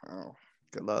 Like, oh,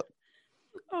 good luck.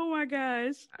 Oh my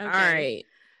gosh. Okay. All right.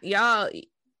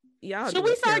 Y'all should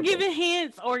we start giving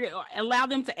hints or allow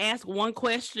them to ask one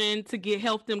question to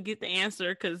help them get the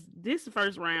answer? Because this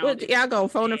first round, y'all gonna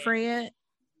phone a friend?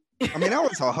 I mean, that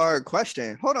was a hard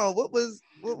question. Hold on, what was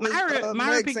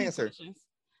Meg's answer?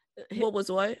 What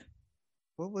was what?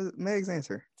 What was Meg's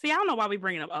answer? See, I don't know why we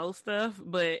bringing up old stuff,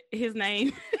 but his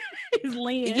name is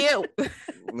Lynn. Yeah.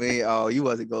 Lynn, you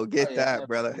wasn't gonna get that,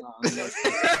 brother.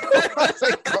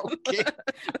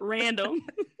 Random.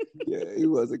 Yeah, he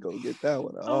wasn't gonna get that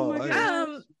one. Oh my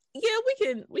God. Yeah,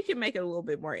 we can make it a little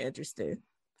bit more interesting.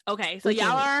 Okay, so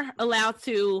y'all are allowed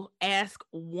to ask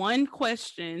one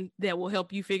question that will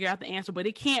help you figure out the answer, but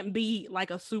it can't be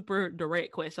like a super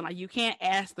direct question. Like you can't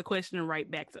ask the question right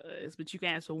back to us, but you can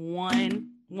answer one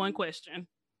question.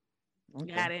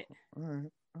 Okay. Got it? All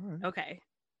right. Okay.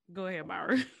 Go ahead,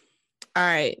 Myra. All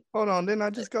right. Hold on, didn't I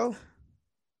just go?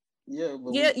 Yeah.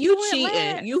 You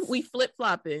cheating. We flip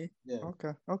flopping. Yeah.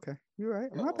 Okay. You're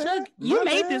right. My bad. Chuck, you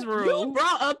made this rule. You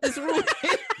brought up this rule.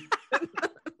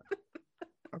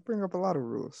 I bring up a lot of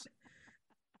rules.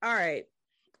 All right.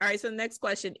 So the next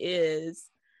question is,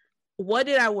 what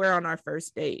did I wear on our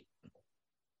first date?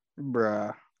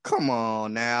 Bruh, come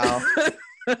on now.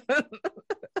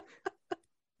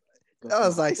 That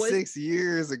was like 6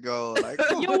 years ago. Like,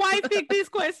 your wife picked this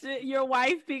question. She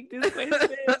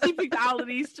picked all of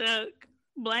these, Chuck.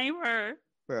 Blame her.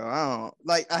 Bro, I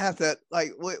don't I have to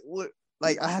what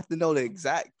I have to know the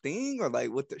exact thing or like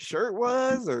what the shirt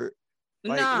was or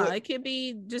it could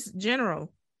be just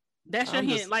general. That's your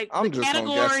hint. The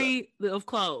category of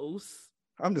clothes.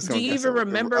 I'm just gonna Do you even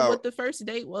remember what the first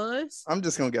date was? I'm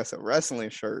just gonna guess a wrestling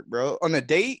shirt, bro. On a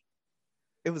date?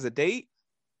 It was a date?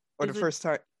 Or the first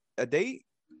time? a date?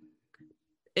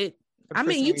 I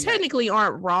mean, you technically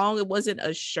aren't wrong. It wasn't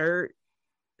a shirt.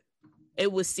 It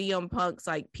was CM Punk's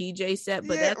like PJ set,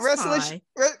 but that's fine.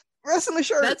 Wrestling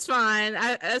shirt. That's fine.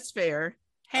 That's fair.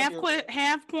 Half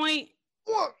point.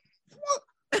 What?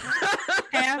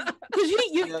 Half, because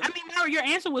you. I mean, Myra, your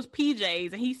answer was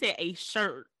PJs, and he said a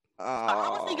shirt. So I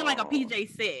was thinking like a PJ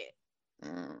set.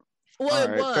 Well,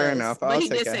 it was. Fair enough. But he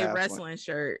did say wrestling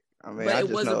shirt. I mean, but it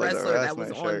was a wrestler that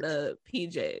was on the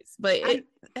PJs. But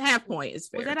half point is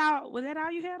fair. Was that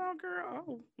all you had on,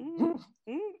 girl?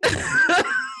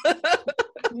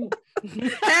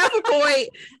 Half a point.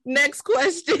 Next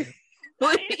question.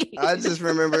 I just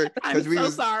remember because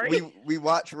we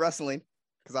watched wrestling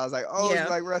because I was like, oh, you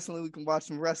like wrestling? We can watch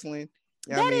some wrestling.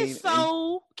 You know that is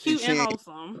so cute and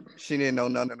wholesome. She didn't know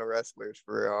none of the wrestlers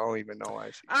for real. I don't even know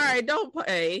why. All right, don't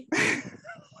play.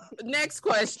 Next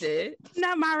question.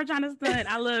 Not my Regina's done.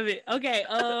 I love it. Okay.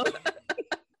 I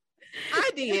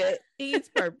did. He's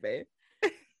perfect.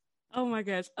 Oh my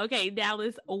gosh. Okay,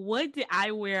 Dallas. What did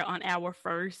I wear on our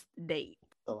first date?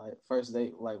 So like first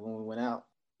date, like when we went out.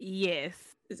 Yes.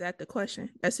 Is that the question?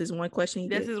 That's his one question.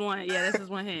 This is one. Yeah, this is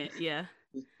one hint. Yeah.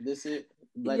 This it.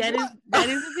 That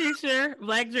is the picture.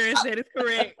 Black dress. That is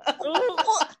correct.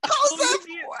 How's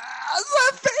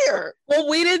that fair? Well,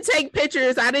 we didn't take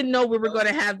pictures. I didn't know we were going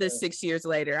to have this 6 years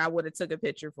later. I would have took a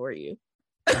picture for you.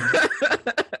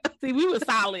 See, we were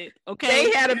solid. Okay,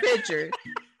 they had a picture.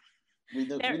 We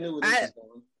knew what this was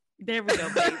going. There we go,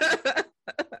 baby.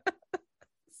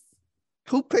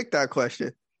 Who picked that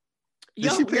question?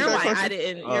 Did she pick that question? I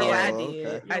didn't. Oh, I did.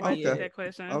 okay. I did. That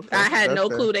question. Okay. I had no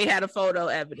fair. clue they had a photo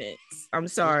evidence. I'm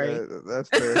sorry. That's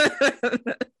fair.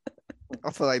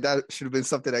 I feel like that should have been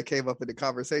something that came up in the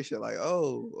conversation. Like,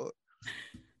 oh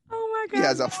my god, he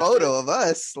has a photo of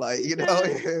us. Like, you know what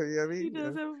I mean? He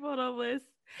does have a photo of us.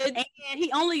 And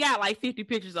he only got like 50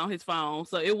 pictures on his phone,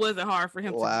 so it wasn't hard for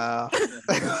him. Wow. Okay,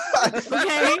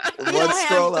 you don't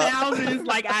have thousands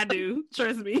like I do.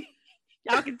 Trust me.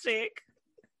 Y'all can check.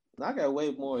 I got way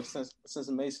more since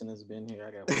Mason has been here.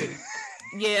 I got way.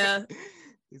 Yeah.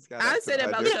 I said that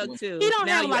about Chuck too. He don't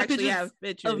now have like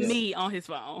pictures of me on his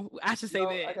phone. I should say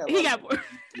that. He got more.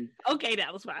 Okay,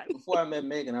 that was fine. Before I met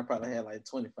Megan, I probably had like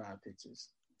 25 pictures.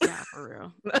 Yeah, for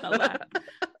real. A lot.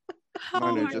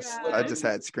 I just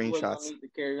had screenshots. To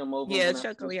carry them over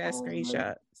Chuck only had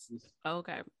screenshots.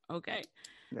 Okay.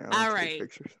 Yeah, all right.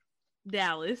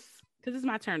 Dallas, because it's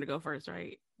my turn to go first,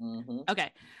 right? Mm-hmm.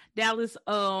 Okay. Dallas,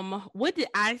 what did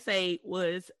I say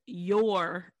was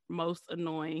your most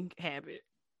annoying habit?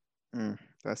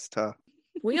 That's tough.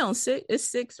 We on 6. It's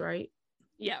 6, right?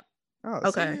 Yeah. Oh,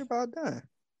 okay. So about that.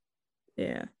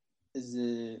 Yeah. Is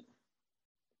it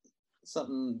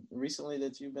something recently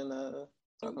that you've been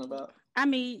talking about? I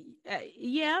mean,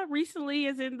 yeah, recently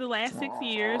as in the last 6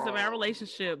 years of our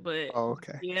relationship, but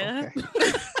okay. Yeah.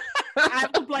 Okay.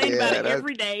 I've complained about it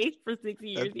every day for 6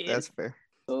 years. That's fair.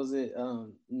 So is it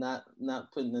not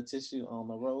putting the tissue on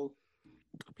the roll?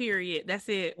 Period. That's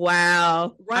it.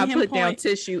 Wow. I put down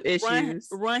tissue issues.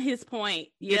 Run his point.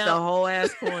 Get the whole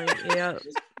ass point. Yeah.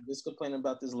 Just complaining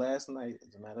about this last night,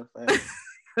 as a matter of fact.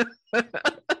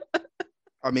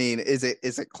 I mean, is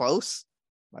it close?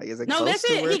 Like, is it no, close? That's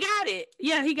it. He got it.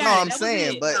 Yeah, he got it. No, I'm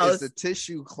saying, but is the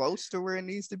tissue close to where it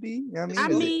needs to be? You know what I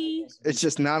mean? It's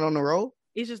just not on the roll?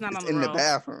 It's just not on the roll. roll. In the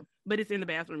bathroom. But it's in the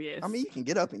bathroom, yes. I mean, you can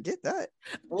get up and get that.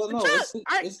 Well, no.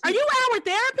 Are you our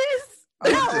therapist?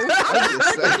 I'm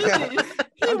just saying.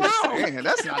 He's wrong.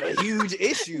 That's not a huge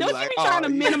issue. Don't you be trying to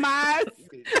minimize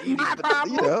my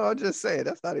problem? You know, I'm just saying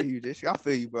that's not a huge issue. I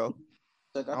feel you, bro.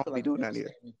 Look, I don't be doing that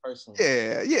either.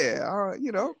 Yeah.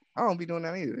 You know, I don't be doing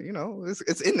that either. You know,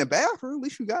 it's in the bathroom. At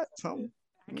least you got something.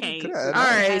 Okay. All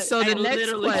right. So the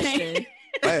next question.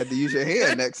 I had to use your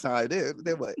hand next time.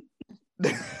 Then what?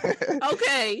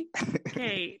 Okay.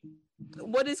 Okay.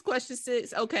 What is question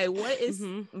 6? Okay. What is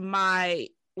my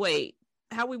wait?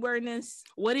 How we wording this?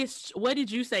 What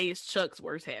did you say is Chuck's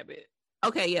worst habit?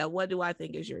 Okay. Yeah. What do I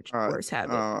think is your worst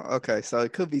habit? Okay. So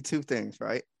it could be 2 things,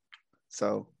 right?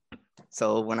 So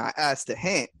when I asked a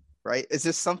hint, right? Is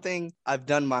this something I've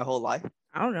done my whole life?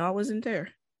 I don't know. I wasn't there.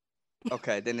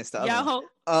 Okay. Then it's the other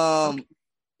one.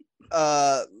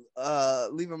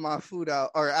 Leaving my food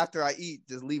out, or after I eat,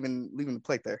 just leaving the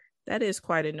plate there. That is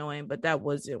quite annoying, but that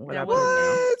wasn't what I put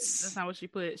down. That's not what she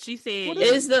put. She said,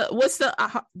 what's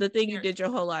the thing you did your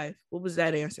whole life? What was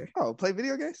that answer? Oh, play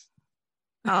video games?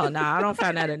 Oh, no, I don't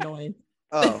find that annoying.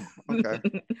 Oh, okay.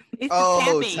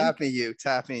 It's tapping you.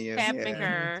 Tapping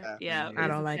her. Yeah. I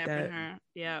don't like that. Her.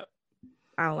 Yeah.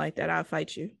 I don't like that. I'll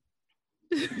fight you.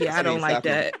 Yeah, I don't like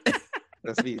that.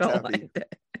 That's me don't tapping. Like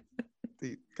that.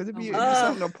 Because it'd be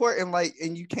something important, like,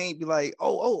 and you can't be like,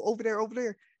 oh, over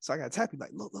there. So I gotta tap you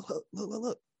like,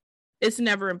 look. It's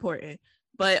never important.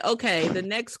 But okay, the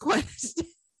next question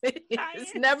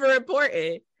is never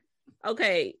important.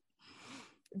 Okay.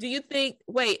 Do you think,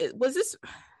 wait, was this?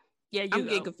 Yeah, I'm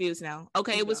getting confused now.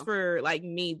 Okay, it was for like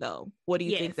me though. What do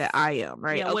you think that I am,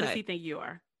 right? Yeah, okay. What does he think you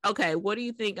are? Okay, what do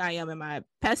you think I am? Am I a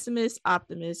pessimist,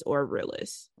 optimist, or a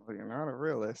realist? Well, you're not a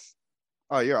realist.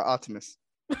 Oh, you're an optimist.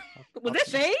 Was that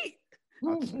shade?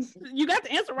 Optimist. You got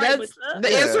the answer right. The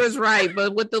answer is right,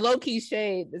 but with the low key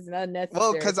shade, it's not necessary.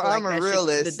 Well, because I'm a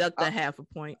realist. Deduct a half a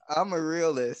point. I'm a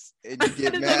realist, and you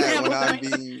get mad when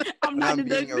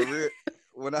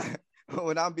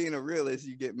I'm being a realist.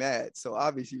 You get mad. So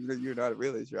obviously, you're not a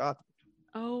realist. You're optimist.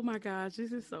 Oh my gosh,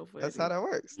 this is so funny. That's how that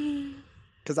works.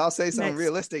 Because I'll say something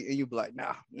realistic, and you be like,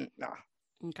 nah.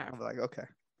 Okay. I'm like, okay,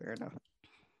 fair enough.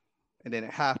 And then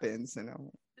it happens, and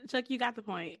Chuck, you got the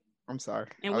point. I'm sorry.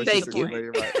 And we get the point.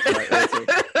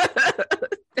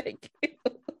 Thank you.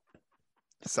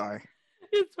 Sorry.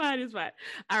 It's fine.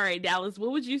 All right, Dallas, what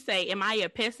would you say? Am I a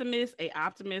pessimist, a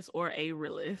optimist, or a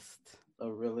realist? A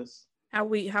realist. How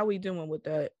we doing with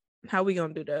that? How we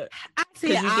gonna do that? I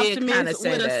say optimist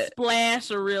with a splash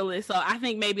of realist. So I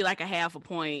think maybe like a half a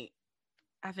point.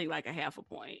 He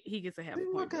gets a half a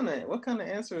point. What kind of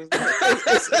answer is that?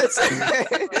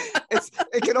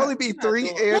 It can only be 3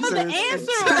 answers. Well,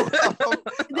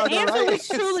 the answer was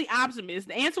truly optimist.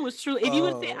 The answer was truly. If you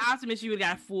would say optimist, you would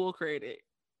have got full credit.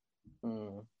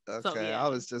 Okay, so, yeah. I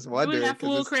was just wondering. You would have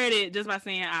full credit just by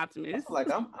saying optimist. Like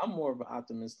I'm more of an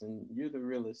optimist than you're the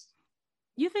realist.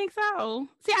 You think so?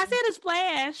 See, I said a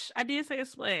splash. I did say a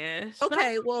splash.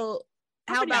 Okay, well.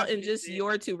 How about in just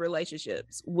your 2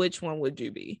 relationships? Which one would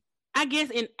you be? I guess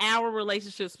in our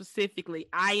relationship specifically,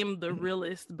 I am the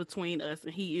realist between us,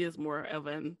 and he is more of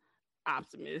an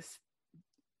optimist.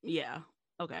 Yeah.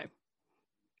 Okay.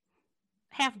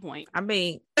 Half a point. I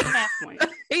mean, half a point.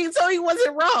 So he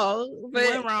wasn't wrong. But, he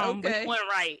wasn't wrong, but he wasn't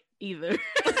right either.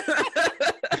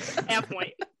 Half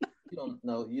point. You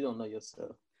don't know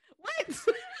yourself.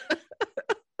 What?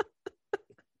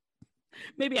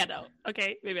 Maybe I don't.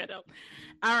 Okay, maybe I don't.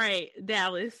 All right,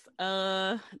 Dallas.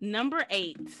 Number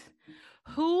 8.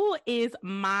 Who is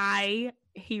my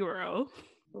hero?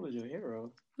 Who is your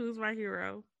hero? Who's my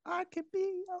hero? I could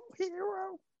be your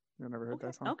hero. You never heard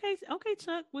that song? Okay,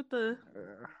 Chuck. With the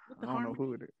I don't know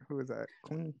who is that.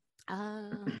 Queen. I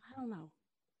don't know.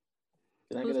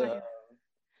 Can I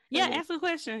get ask a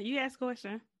question. You ask a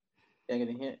question. Can I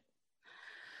get a hint?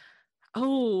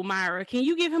 Oh, Myra, can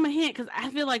you give him a hint? Because I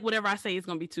feel like whatever I say is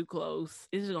gonna be too close.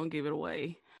 It's just gonna give it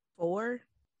away. 4?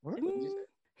 What?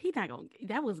 He's not gonna.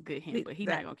 That was a good hint, but he's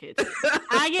not gonna catch it.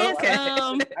 I guess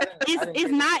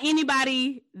it's not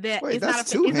anybody that. Wait, it's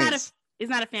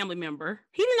not a family member.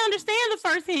 He didn't understand the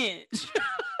first hint.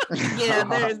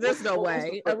 Yeah, there's no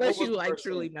way unless you like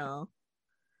truly know.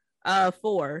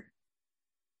 4.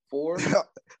 4.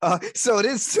 So it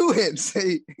is 2 hints.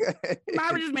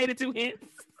 Myra just made it 2 hints.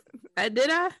 Did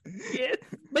I? Yes.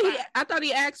 But I thought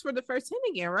he asked for the first hint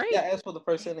again, right? Yeah, I asked for the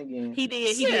first hint again. He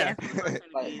did.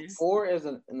 Like 4 is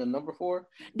in the number 4.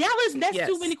 That's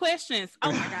too many questions.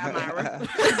 Oh my God, Myra.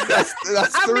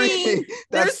 that's 3. Mean,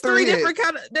 that's there's 3 different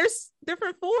there's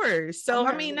different 4s. So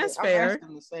I mean that's fair. I'm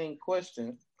asking the same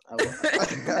question.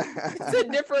 It's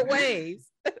in different ways.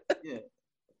 Yeah.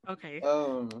 Okay.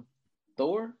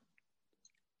 Thor.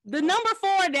 The number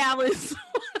 4, Dallas.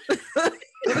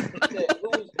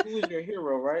 Who is your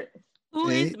hero, right? Who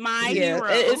is my hero?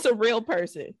 It's a real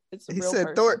person. He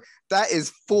said Thor. That is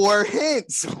 4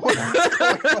 hints. What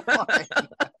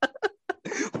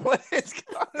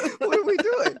are we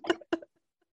doing?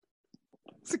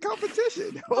 It's a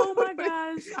competition. Oh my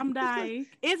gosh, I'm dying.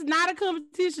 It's not a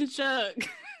competition, Chuck.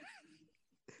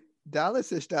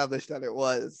 Dallas established that it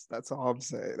was. That's all I'm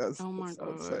saying. That's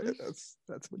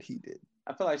what he did.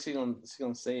 I feel like she's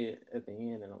gonna say it at the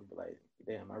end, and I'm like,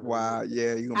 damn. Wow.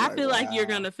 Yeah. I feel like you're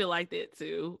gonna feel like that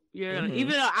too. You're gonna,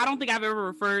 even though I don't think I've ever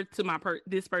referred to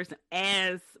this person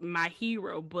as my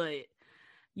hero, but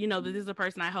you know that this is a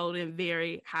person I hold in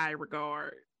very high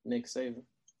regard. Nick Saban.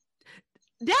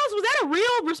 Dallas, was that a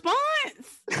real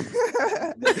response?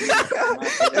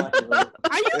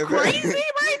 Are you crazy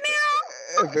right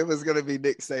now? If it was gonna be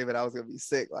Nick Saban, I was gonna be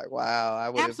sick. Like, wow, I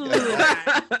would absolutely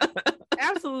not.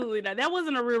 Absolutely not. That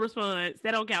wasn't a real response.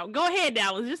 That don't count. Go ahead,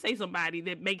 Dallas. Just say somebody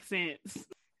that makes sense.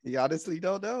 You honestly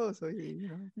don't know, so you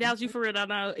know. Dallas, you for real don't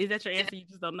know? Is that your answer? You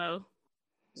just don't know? I'm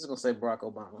just gonna say Barack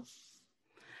Obama.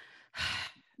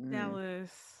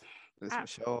 Dallas. It's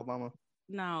Michelle Obama.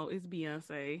 No, it's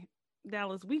Beyonce.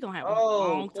 Dallas, we gonna have a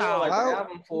long talk. Like the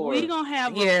album for we gonna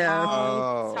have a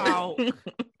long talk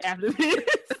after this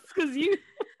because you.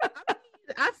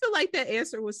 I feel like that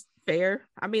answer was fair.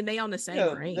 I mean, they on the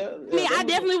same range. I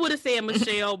definitely would have said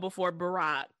Michelle before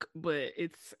Barack, but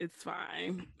it's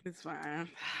fine. It's fine.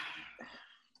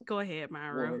 Go ahead,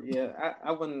 Myra. Well, yeah,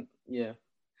 I wouldn't. Yeah.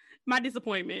 My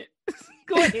disappointment.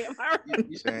 Go ahead, Myra.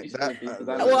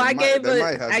 Well, I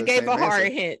gave a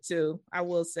hard hint too. I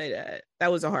will say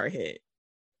that was a hard hint.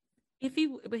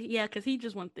 Because he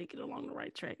just wasn't thinking along the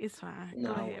right track. It's fine.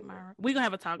 No. Go ahead, Myra. We're gonna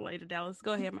have a talk later, Dallas.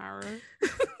 Go ahead, Myra.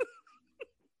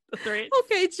 The threat.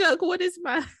 Okay, Chuck. Who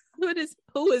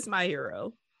is my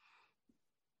hero?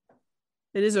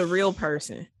 It is a real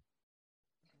person.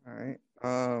 All right.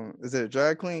 Is it a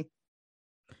drag queen?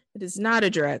 It is not a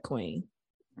drag queen.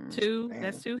 That's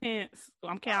 2 hints.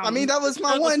 I'm counting. I mean, that was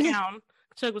my one.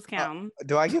 Chuck was counting.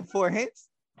 Do I get 4 hints?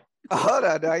 Hold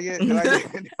on. Do I get? No. You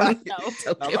can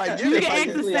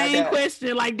ask the same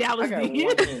question like Dallas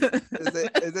did.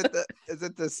 Is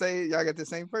it the same? Y'all get the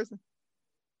same person?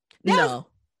 No.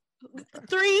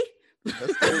 3. I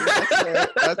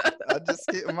just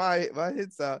get my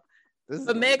hits out.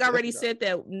 But Meg already said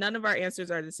that none of our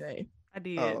answers are the same. I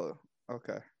did. Oh,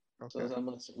 okay. So how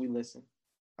much we listen?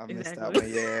 I missed that one.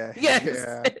 Yeah. Yes.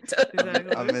 Yeah.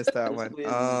 Exactly. I missed that one.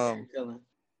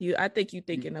 I think you're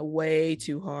thinking way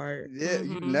too hard. Yeah,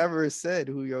 you never said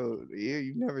who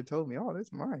you never told me. Oh,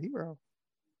 that's my hero.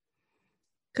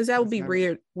 Because that would be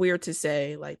weird to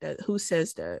say like that. Who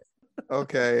says that?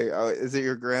 Okay. Is it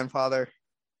your grandfather?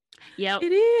 Yep.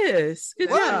 It is. Good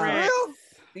job. Real?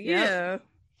 Yeah.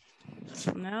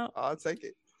 No. I'll take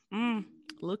it.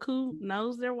 Look who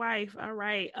knows their wife. All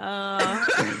right.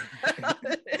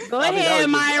 Go ahead,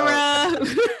 Myra.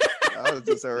 That was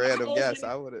just a random guess.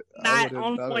 I would have not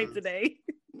on point today.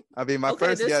 I mean, my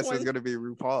first guess was going to be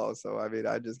RuPaul, so I mean,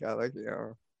 I just got lucky.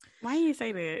 Why didn't you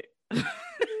say that?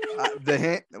 The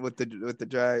hint with the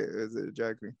drag, is it a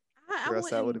drag queen?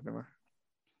 That would have been my.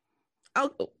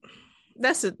 Oh,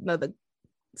 that's another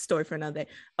story for another day.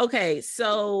 Okay,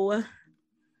 so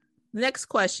next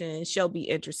question shall be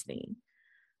interesting.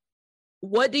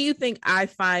 What do you think I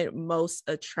find most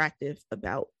attractive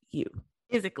about you?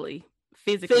 Physically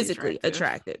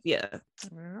attractive. Yeah.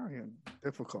 Man,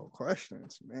 difficult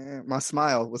questions, man. My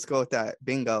smile. Let's go with that.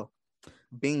 Bingo.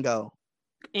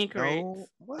 Incorrect. No,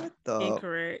 what the?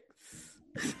 Incorrect.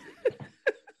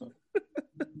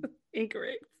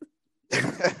 Incorrect.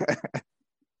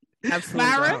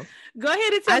 Myra, go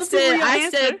ahead and tell the people your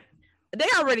answer. Said they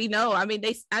already know. I mean,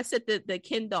 I said the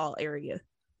Ken doll area.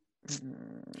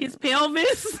 His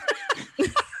pelvis.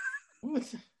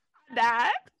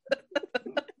 Died.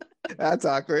 That's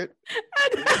awkward.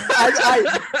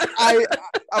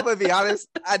 I'm gonna be honest.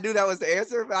 I knew that was the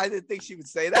answer, but I didn't think she would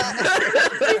say that.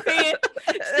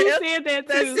 She said that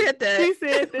too. She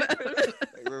said that.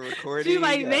 We're recording. She's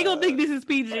like, they gonna think this is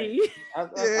PG. I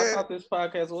thought this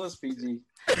podcast was PG.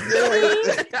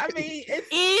 I mean,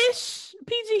 it's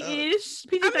PG-ish,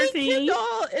 PG-13. Ken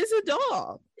doll is a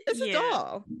doll. It's a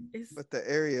doll. But the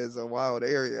area is a wild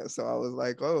area, so I was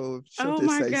like, "Oh, she'll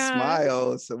just say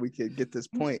smile, so we could get this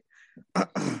point."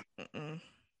 Oh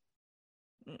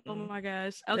my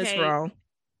gosh! Okay, that's wrong.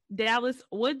 Dallas,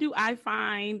 what do I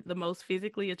find the most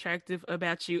physically attractive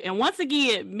about you? And once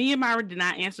again, me and Myra did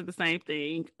not answer the same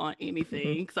thing on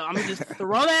anything, so I'm gonna just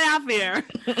throw that out there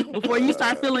before you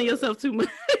start feeling yourself too much.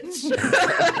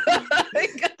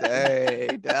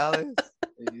 Hey, Dallas.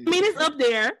 I mean, it's up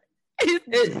there.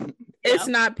 It's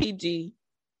not PG.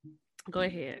 Go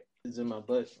ahead. It's in my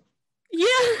butt. Yeah.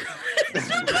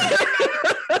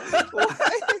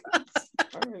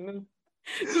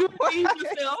 You redeemed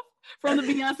yourself from the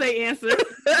Beyonce answer.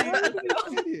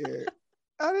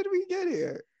 How did we get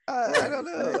here? I don't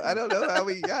know. I don't know how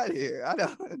we got here. I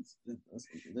don't.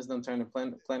 This done turn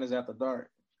the planets after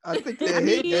dark. I think the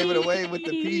hit gave it away with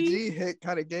the PG hit.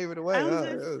 Kind of gave it away. I'm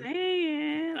just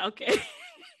saying. Okay.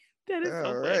 That is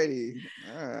alrighty.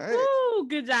 All right. Woo,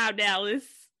 good job, Dallas.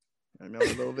 I know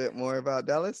a little bit more about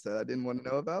Dallas that I didn't want to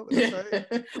know about. But that's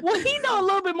right. Well, he know a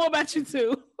little bit more about you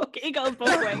too. Okay, it goes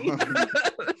both ways.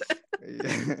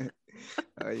 Yeah.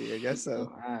 Oh yeah, I guess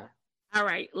so. All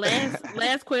right,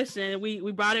 last question.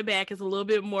 We brought it back. It's a little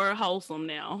bit more wholesome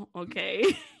now. Okay.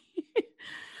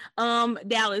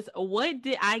 Dallas, what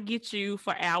did I get you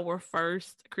for our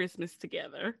first Christmas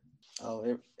together?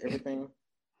 Oh, everything.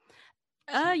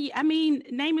 Yeah, I mean,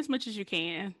 name as much as you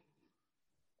can.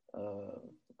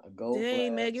 A gold.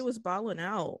 Dang, Meg, it was balling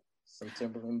out. Some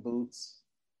Timberland boots.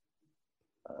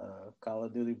 Call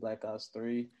of Duty Black Ops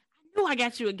 3. I knew I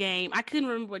got you a game. I couldn't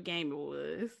remember what game it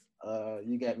was.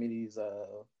 You got me these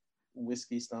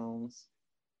whiskey stones.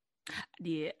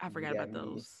 Yeah, I forgot about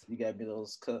those. You got me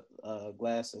those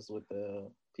glasses with the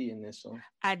P initial.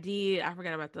 I did. I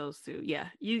forgot about those too. Yeah,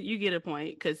 you get a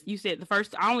point because you said the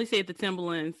first. I only said the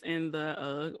Timberlands and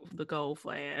the gold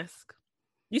flask.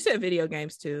 You said video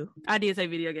games too. I did say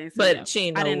video games, too, but yeah.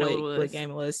 she didn't know what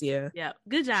game it was. Yeah. Yeah.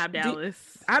 Good job, Dallas.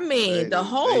 I mean, the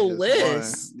whole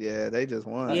list. Won. Yeah, they just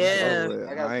won. Yeah.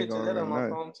 I got a picture of that on my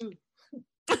phone too.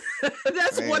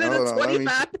 That's one of the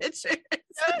 25 pictures.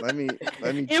 Let me.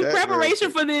 In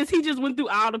preparation for this, he just went through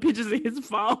all the pictures in his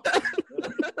phone.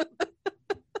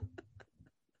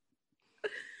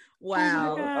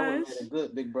 Wow. I would have been a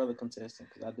good Big Brother contestant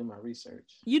because I do my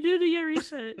research. You do your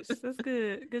research. That's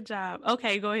good. Good job.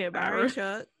 Okay, go ahead, Byron. All right,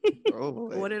 Chuck.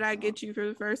 What did I get you for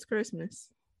the first Christmas?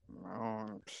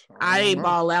 I ain't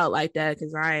ball out like that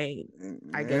because I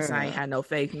guess I ain't had no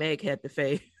faith. Meg had the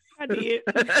faith. I did.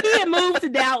 He had moved to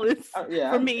Dallas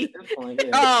for me. Point,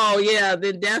 yeah. Oh yeah,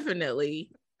 then definitely.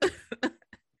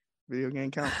 Video game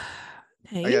count.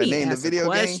 Hey, I gotta name the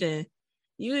video game.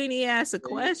 You ain't even asked a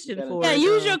question for it. Yeah,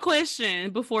 use your question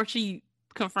before she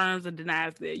confirms or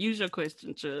denies that. Use your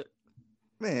question, Chuck.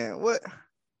 Man, what?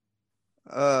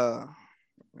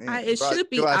 It should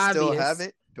be obvious. Still have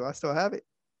it? Do I still have it?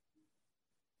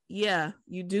 Yeah,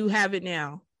 you do have it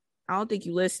now. I don't think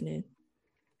you listening.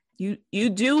 You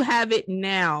do have it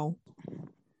now.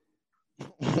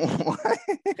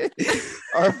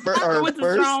 our with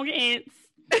the strong hints.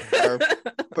 Our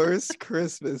first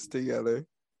Christmas together.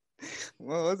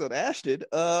 Well, was it Ashton?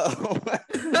 Ashton,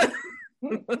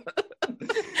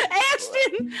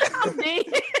 I'm dead.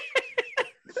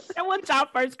 That wasn't your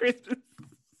first Christmas.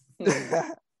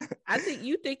 I think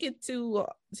you thinking too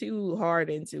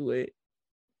hard into it.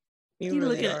 He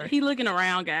looking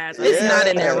around, guys. It's not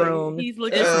in that room. He's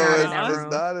looking around.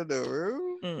 It's not in the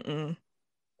room. Mm-mm.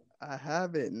 I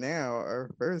have it now.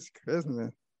 Our first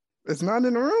Christmas. It's not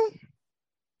in the room.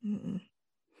 Mm-mm.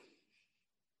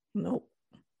 Nope.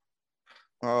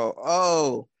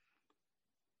 Oh!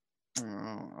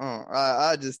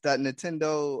 I just that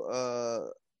Nintendo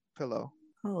pillow.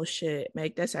 Oh shit,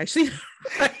 Meg, that's actually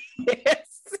right. Yes.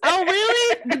 Oh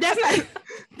really? That's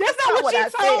not what she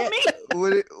told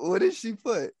me. What did she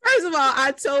put? First of all,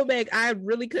 I told Meg I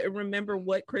really couldn't remember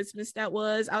what Christmas that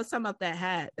was. I was talking about that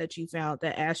hat that you found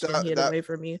that Ashton hid away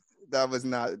from you. That was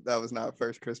not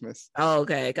first Christmas. Oh,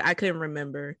 okay. I couldn't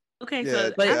remember. Okay, yeah,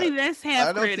 so I think that's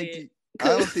half credit. I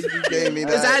don't think you gave me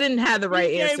that because I didn't have the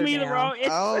right answer. Gave me the wrong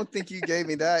answer. I don't think you gave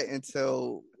me that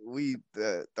until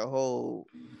the whole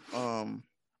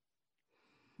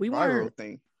viral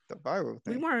thing. The viral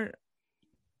thing. We weren't.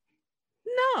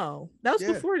 No, that was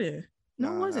before then.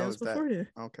 No, it wasn't. It was before then.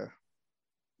 Okay.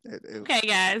 Okay,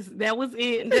 guys, that was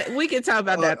it. We can talk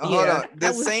about that. Hold on.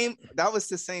 That was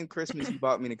the same Christmas you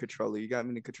bought me the controller. You got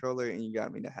me the controller and you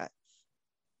got me the hat.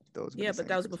 But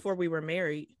that was before we were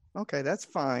married. Okay, that's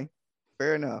fine.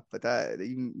 Fair enough. But that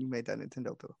you made that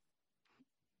Nintendo pillow.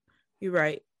 You're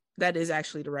right. That is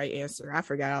actually the right answer. I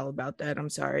forgot all about that. I'm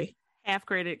sorry. Half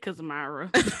credit because of Myra.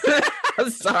 I'm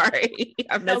sorry.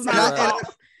 I messed up.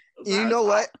 You know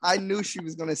what? I knew she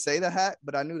was gonna say the hat,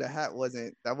 but I knew the hat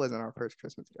wasn't our first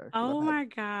Christmas gift. Oh my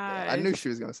god! I knew she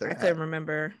was gonna say. I couldn't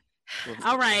remember.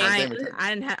 All right,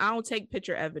 I don't take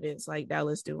picture evidence like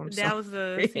Dallas do. Dallas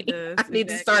does. I need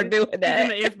to start doing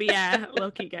that. He's in the FBI,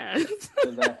 low key guys.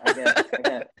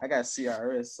 I got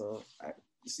CRS, so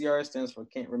CRS stands for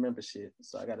can't remember shit.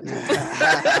 So I gotta.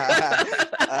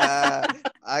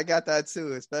 I got that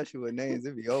too, especially with names.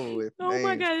 It'd be over with. Oh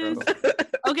my goodness.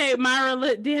 Okay, Myra,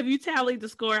 have you tallied the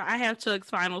score? I have Chuck's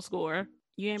final score.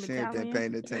 You ain't been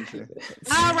paying attention.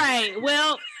 All right.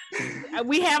 Well,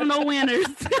 we have no winners.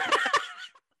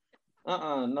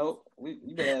 Nope.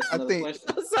 You better ask another question.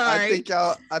 I'm sorry.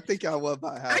 I think y'all won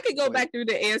by half. I could go back through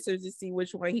the answers to see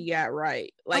which one he got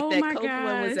right. Like that Coke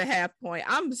one was a half point.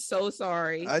 I'm so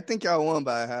sorry. I think y'all won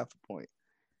by a half a point.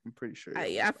 I'm pretty sure.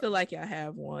 I feel like y'all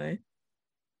have one.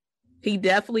 He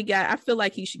definitely got. I feel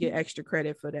like he should get extra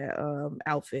credit for that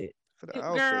outfit. For the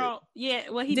outfit. Girl, yeah.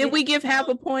 Well, did we give half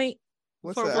a point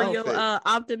for your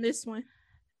Optimist one?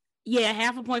 Yeah,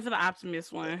 half a point for the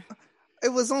Optimist one. It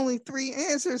was only 3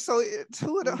 answers, so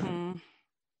 2 of them.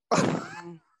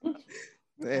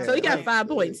 Man, so you got 5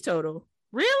 points total.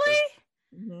 Really?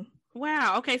 Mm-hmm.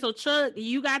 Wow. Okay, so Chuck,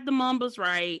 you got the Mumbas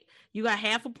right. You got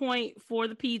half a point for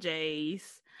the PJs.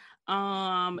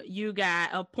 You got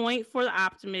a point for the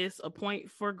Optimist, a point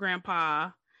for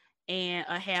Grandpa, and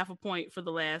a half a point for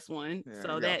the last one. Yeah,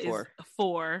 so that is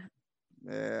 4.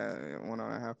 Yeah,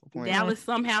 1.5 a point. Dallas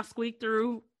somehow squeaked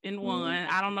through and won.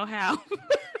 I don't know how.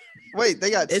 Wait,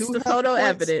 they got 2. It's the photo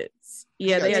evidence.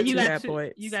 Yeah, they got 2 half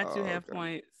points. You got 2 half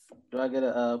points. Do I get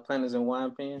a Planners and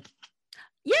Wine pen?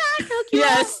 Yeah, I hook you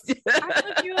Yes. up. I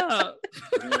hook you up.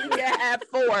 You can have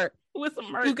 4 with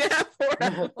some merch. You can have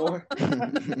 4.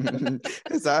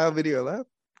 Is that how video left?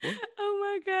 Oh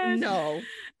my gosh. No.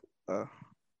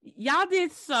 Y'all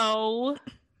did so.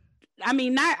 I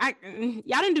mean,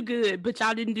 y'all didn't do good, but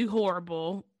y'all didn't do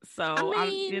horrible. So I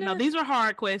mean, these are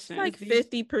hard questions. Like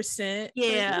 50%.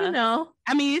 Yeah. You know.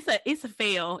 I mean, it's a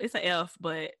fail. It's a F,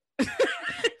 but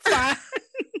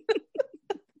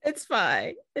it's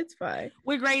fine. It's fine.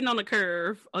 We're grading on the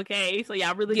curve, okay? So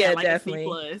y'all really got like definitely.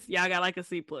 A C+. Y'all got like a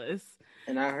C+.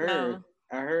 And I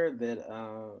heard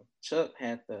that Chuck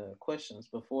had the questions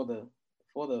before the.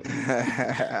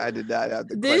 I did not have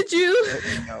the. Did questions.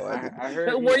 you? No, I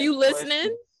heard. Were you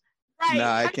listening? Right. No,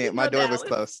 I can't. My door was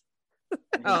closed.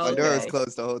 My door was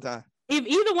closed the whole time. If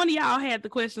either one of y'all had the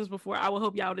questions before, I would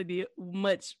hope y'all would have did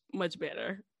much, much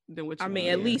better than what you I mean,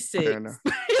 at least 6. At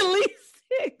least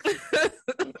 6.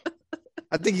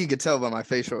 I think you could tell by my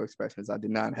facial expressions. I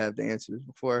did not have the answers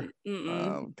before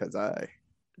because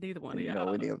neither one of y'all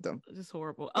know any of them. Just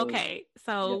horrible. Okay,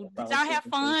 so did y'all have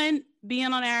fun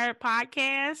being on our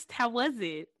podcast? How was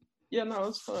it? Yeah, no,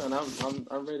 it's fun.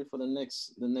 I'm ready for the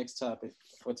next topic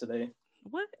for today.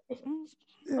 What?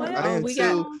 Yeah,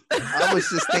 I was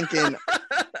just thinking.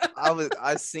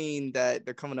 I seen that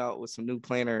they're coming out with some new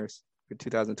planners for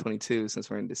 2022 since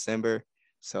we're in December.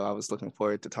 So I was looking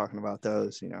forward to talking about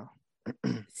those.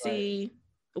 See,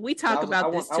 we talk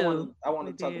about this too. I want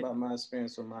to talk about my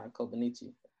experience with my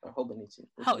Hobonichi.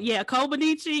 Oh yeah,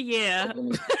 Hobonichi, yeah.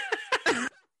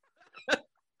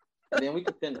 And then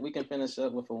we can finish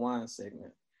up with a wine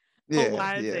segment.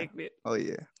 Segment. Oh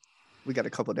yeah, we got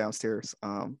a couple downstairs.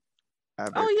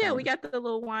 We got the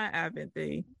little wine advent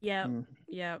thing.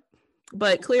 Yep.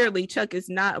 But clearly, Chuck is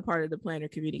not a part of the planner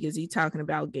community because he's talking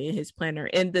about getting his planner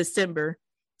in December.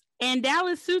 And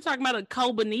Dallas Sue talking about a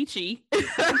Hobonichi.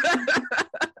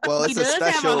 Well, it's he does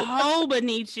special. Have a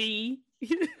Hobonichi.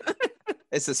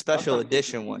 It's a special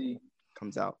edition one.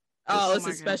 Comes out. Oh, it's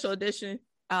a special edition.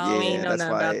 Oh, we ain't know nothing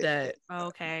about that.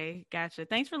 Okay, gotcha.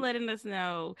 Thanks for letting us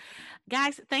know.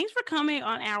 Guys, thanks for coming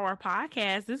on our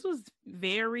podcast. This was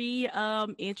very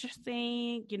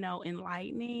interesting,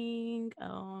 enlightening,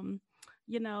 kind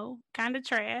of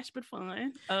trash, but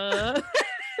fun. Thank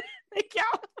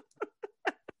y'all.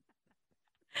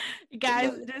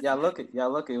 Guys, y'all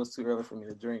lucky it was too early for me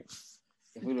to drink.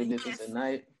 If we would have did this at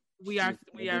night. We are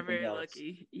very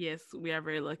lucky. Yes, we are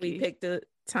very lucky. We picked the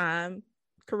time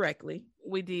correctly.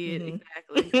 We did.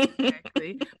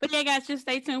 Exactly. But yeah, guys, just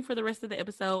stay tuned for the rest of the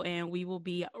episode and we will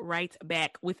be right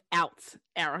back without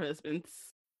our husbands.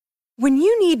 When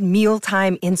you need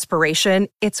mealtime inspiration,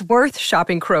 it's worth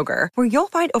shopping Kroger, where you'll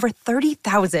find over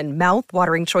 30,000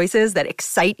 mouth-watering choices that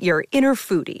excite your inner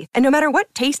foodie. And no matter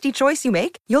what tasty choice you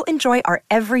make, you'll enjoy our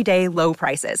everyday low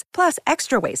prices, plus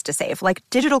extra ways to save, like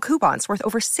digital coupons worth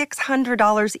over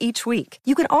 $600 each week.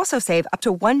 You can also save up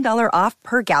to $1 off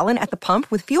per gallon at the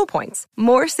pump with fuel points.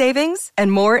 More savings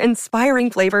and more inspiring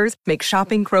flavors make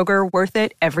shopping Kroger worth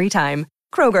it every time.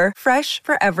 Kroger, fresh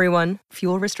for everyone.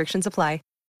 Fuel restrictions apply.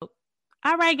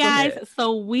 All right, guys.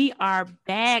 So we are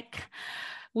back.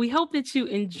 We hope that you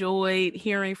enjoyed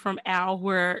hearing from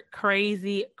our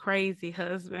crazy, crazy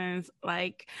husbands.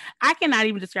 Like, I cannot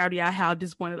even describe to y'all how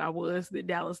disappointed I was that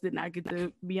Dallas did not get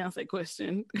the Beyonce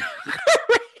question.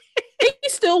 He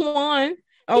still won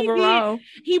overall.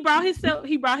 He brought himself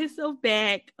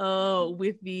back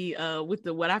with the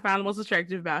what I found most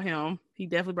attractive about him. He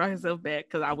definitely brought himself back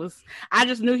because I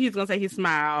just knew he was gonna say his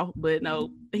smile, but no,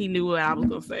 he knew what I was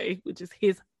gonna say, which is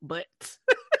his butt.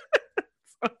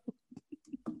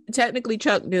 Technically,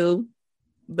 Chuck knew,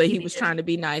 but he was trying to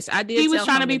be nice. He was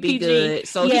trying to be PG, good,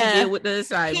 so he did with the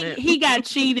assignment. He got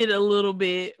cheated a little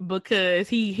bit because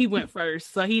he went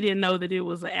first, so he didn't know that it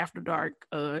was an after dark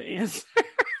answer.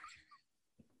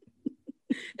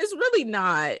 It's really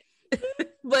not.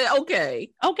 But okay,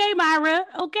 Myra.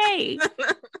 Okay,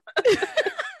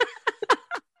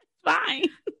 fine.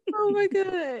 Oh my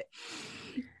god.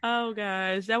 Oh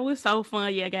gosh, that was so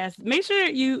fun. Yeah, guys, make sure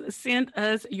you send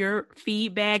us your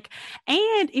feedback,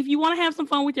 and if you want to have some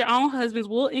fun with your own husbands,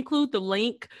 we'll include the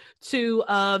link to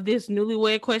this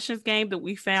newlywed questions game that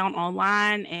we found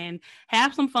online, and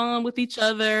have some fun with each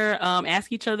other.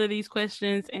 Ask each other these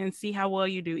questions and see how well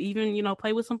you do. Even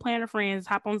play with some planner friends,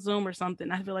 hop on Zoom or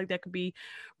something. I feel like that could be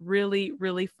really,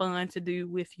 really fun to do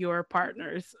with your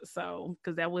partners. So,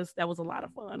 because that was a lot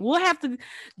of fun. We'll have to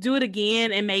do it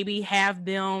again and maybe have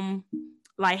them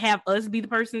have us be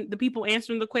the people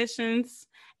answering the questions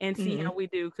and see how we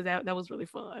do, because that was really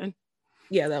fun.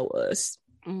 Yeah, that was.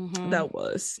 Mm-hmm. That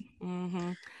was.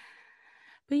 Mm-hmm.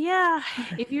 But yeah,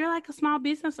 if you're like a small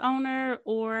business owner,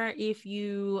 or if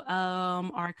you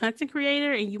are a content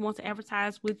creator and you want to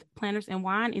advertise with Planners and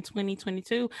Wine in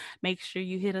 2022, make sure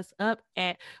you hit us up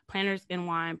at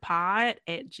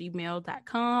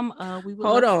plannersandwinepod@gmail.com. We will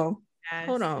Hold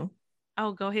on.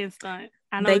 Oh, go ahead, Stunt.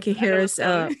 I know they can hear us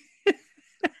up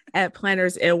at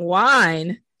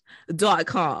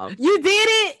plannersandwine.com. You did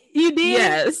it. You did.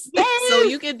 Yes. So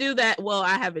you can do that. Well,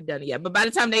 I haven't done it yet, but by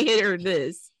the time they hear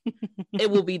this,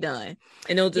 it will be done,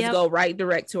 and it'll just go right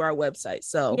direct to our website.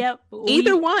 So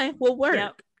either one will work.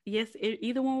 Yep. Yes,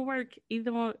 either one will work.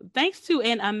 Either one. Thanks to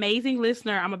an amazing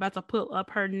listener, I'm about to put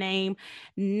up her name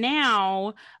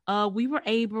now. We were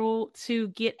able to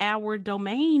get our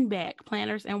domain back.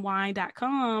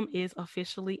 Plannersandwine.com is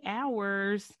officially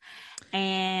ours,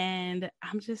 and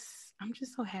I'm just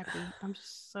so happy. I'm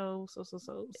just so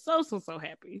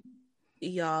happy,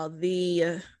 y'all.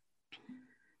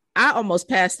 I almost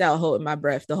passed out holding my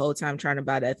breath the whole time trying to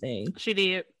buy that thing. She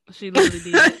did. She literally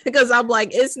did. Because I'm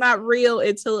like, it's not real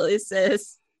until it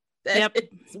says that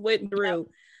it went through.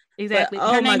 Exactly.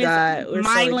 But, oh my God. We're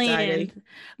Mylene. So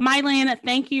Mylene,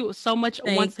 thank you so much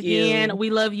once again. We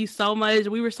love you so much.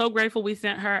 We were so grateful we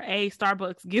sent her a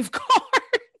Starbucks gift card.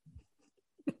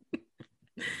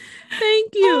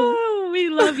 Thank you. Oh, we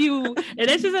love you. And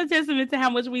that's just a testament to how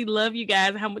much we love you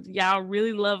guys, how much y'all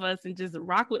really love us and just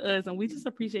rock with us. And we just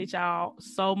appreciate y'all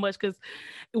so much, because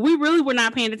we really were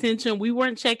not paying attention. We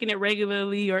weren't checking it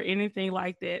regularly or anything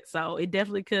like that. So it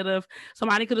definitely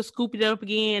somebody could have scooped it up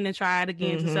again and tried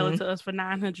again to sell it to us for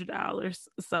 $900.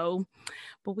 So,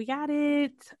 but we got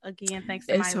it again. Thanks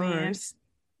to Mylene.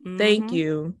 Thank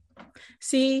you.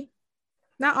 See,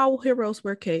 not all heroes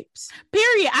wear capes.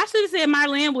 Period. I should have said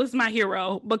Mylene was my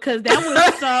hero, because that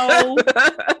was so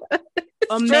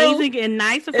amazing and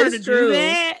nice of her to do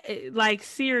that. Like,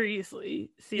 seriously.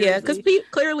 Yeah, because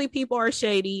clearly people are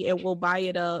shady and will buy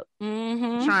it up,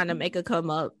 trying to make a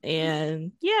come up.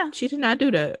 And she did not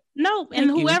do that. No, and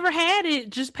whoever had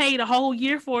it just paid a whole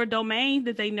year for a domain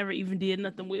that they never even did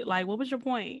nothing with. Like, what was your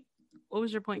point? What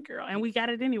was your point, girl? And we got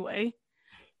it anyway.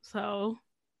 So...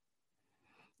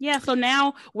 yeah, so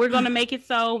now we're going to make it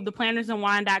so the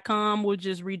plannersandwine.com will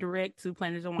just redirect to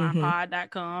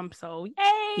plannersandwinepod.com. So,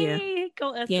 yay!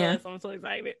 Go us. I'm so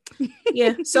excited.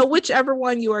 Yeah, so whichever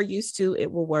one you are used to,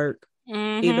 it will work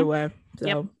either way.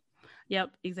 So.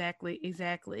 Yep,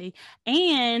 exactly.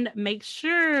 And make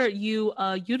sure you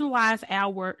utilize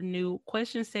our new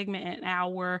question segment and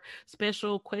our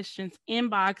special questions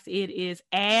inbox. It is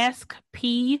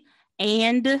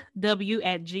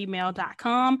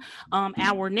askp&w@gmail.com.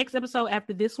 Our next episode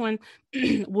after this one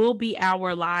will be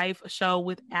our live show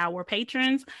with our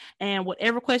patrons, and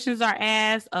whatever questions are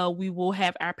asked, we will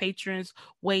have our patrons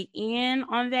weigh in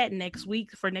on that next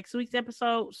week for next week's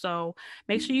episode. So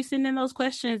make sure you send in those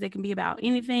questions. They can be about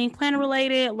anything planner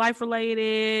related, life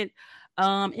related,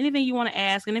 anything you want to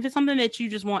ask. And if it's something that you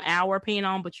just want our opinion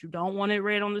on, but you don't want it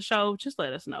read on the show, just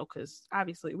let us know, because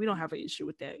obviously we don't have an issue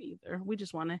with that either. We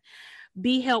just want to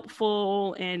be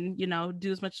helpful and,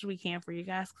 do as much as we can for you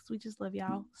guys, because we just love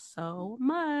y'all so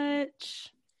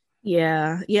much.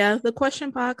 Yeah. The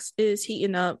question box is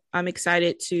heating up. I'm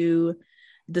excited to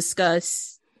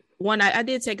discuss one. I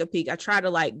did take a peek. I tried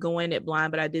to go in it blind,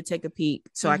 but I did take a peek,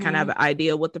 so I kind of have an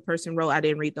idea what the person wrote. I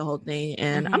didn't read the whole thing,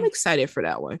 and I'm excited for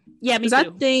that one. Yeah, because I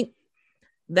think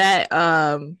that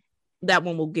that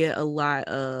one will get a lot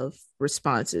of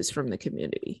responses from the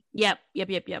community. Yep.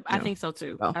 I think so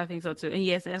too. And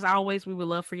yes, as always, we would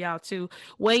love for y'all to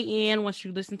weigh in once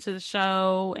you listen to the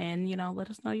show, and let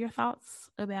us know your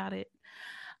thoughts about it.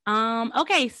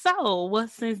 Okay, so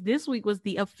since this week was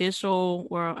the official,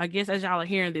 or I guess as y'all are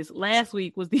hearing this, last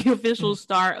week was the official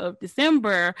start of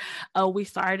December, we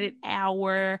started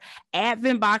our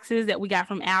Advent boxes that we got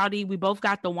from Aldi. We both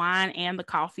got the wine and the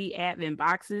coffee Advent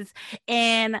boxes,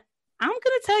 and I'm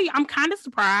gonna tell you, I'm kind of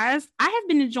surprised. I have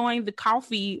been enjoying the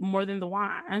coffee more than the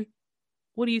wine.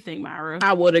 What do you think, Myra?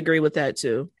 I would agree with that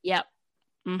too. Yep.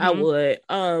 I would.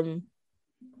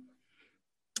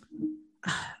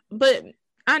 But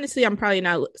honestly, I'm probably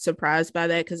not surprised by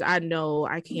that, because I know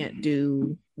I can't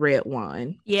do red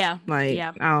wine. Yeah.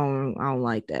 I don't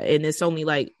like that. And it's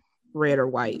only red or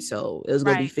white, so it's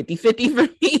gonna be 50-50 for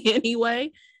me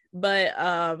anyway. But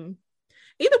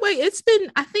either way,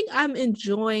 I think I'm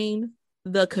enjoying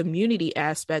the community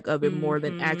aspect of it more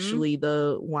than actually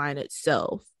the wine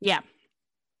itself. Yeah.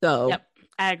 So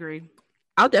I agree.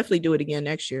 I'll definitely do it again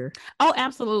next year. Oh,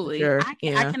 absolutely. Sure. I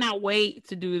cannot wait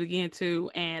to do it again too.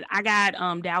 And I got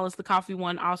Dallas the coffee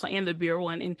one also and the beer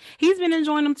one, and he's been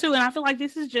enjoying them too. And I feel like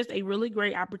this is just a really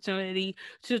great opportunity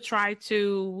to try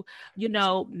to,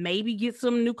 maybe get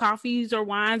some new coffees or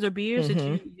wines or beers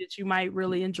that you might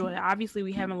really enjoy. Obviously,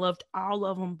 we haven't loved all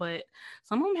of them, but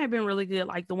some of them have been really good.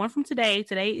 Like the one from today.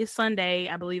 Today is Sunday.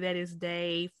 I believe that is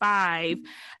day 5.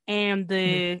 And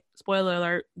the spoiler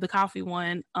alert, the coffee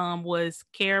one was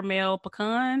caramel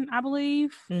pecan, I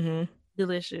believe.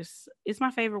 Delicious. It's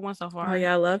my favorite one so far. Oh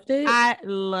yeah, I loved it. I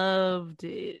loved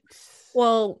it.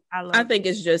 Well, I think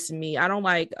it's just me. I don't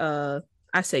like I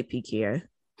say pecan.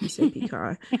 You say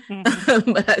pecan.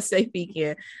 But I say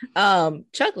pecan.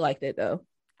 Chuck liked it though.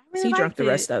 Really he drank the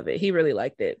rest of it. He really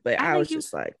liked it, but I was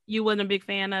just like, you wasn't a big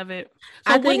fan of it.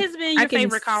 So what has been your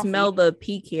favorite coffee? Smell the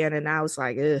pecan, and I was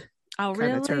like, ugh. Oh,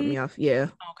 really? Kind of turned me off. Yeah.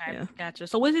 Okay, yeah. Gotcha.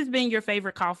 So what has been your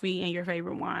favorite coffee and your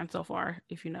favorite wine so far,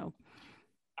 if you know?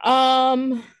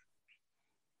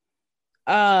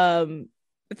 The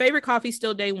favorite coffee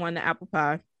still day 1, the apple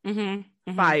pie.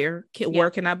 Fire. Where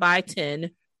can I buy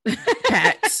 10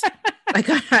 packs? Like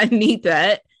I need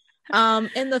that.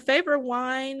 And the favorite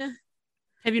wine.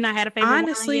 Have you not had a favorite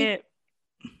wine yet?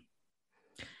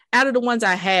 Out of the ones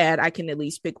I had, I can at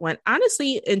least pick one.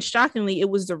 Honestly, and shockingly, it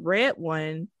was the red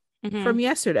one from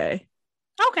yesterday.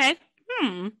 Okay.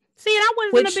 See, I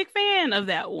wasn't a big fan of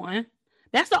that one.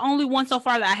 That's the only one so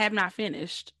far that I have not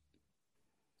finished.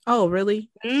 Oh,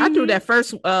 really? I threw that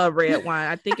first red wine.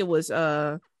 I think it was it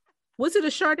a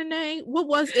Chardonnay? What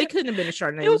was it? Couldn't have been a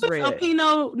Chardonnay. It was red. A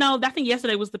Pinot. No, I think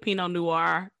yesterday was the Pinot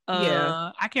Noir.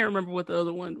 I can't remember what the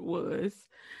other one was.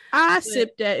 I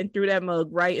sipped that and threw that mug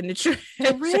right in the trash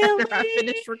really? after I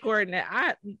finished recording it.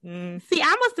 See,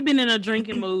 I must have been in a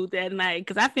drinking mood that night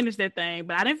because I finished that thing,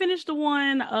 but I didn't finish the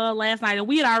one last night, and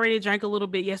we had already drank a little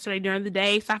bit yesterday during the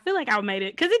day, so I feel like I made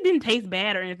it because it didn't taste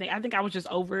bad or anything. I think I was just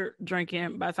over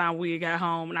drinking by the time we got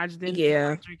home, and I just didn't feel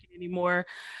like drinking anymore.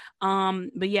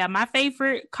 But yeah, my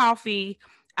favorite coffee,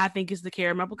 I think, is the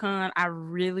caramel pecan. I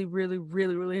really, really,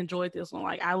 really, really enjoyed this one.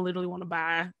 Like, I literally want to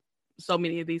buy so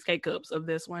many of these K-cups of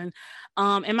this one.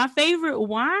 And my favorite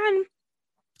wine,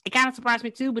 it kind of surprised me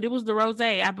too, but it was the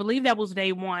rosé. I believe that was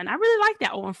day 1. I really like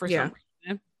that one for some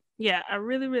reason. Yeah, I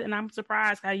really, really, and I'm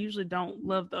surprised. I usually don't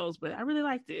love those, but I really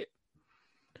liked it.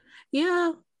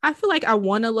 Yeah, I feel like I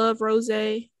want to love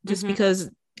rosé just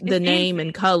because the name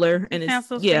and color, and it's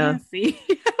so fancy.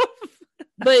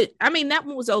 But I mean, that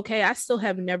one was okay. I still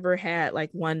have never had like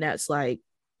one that's like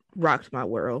rocked my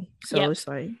world. So it's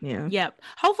like,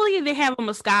 hopefully they have a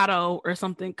Moscato or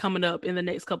something coming up in the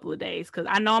next couple of days, because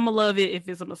I know I'm gonna love it if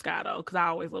it's a Moscato, because I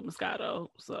always love Moscato.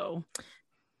 So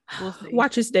we'll see.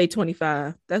 Watch this day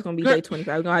 25. That's gonna be day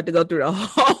 25. We're gonna have to go through the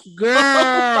whole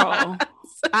girl.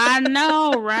 I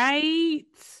know, right?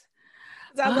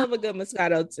 I love a good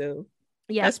Moscato too.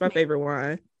 Yeah, that's my favorite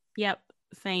wine. Yep,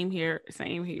 same here.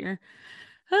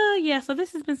 So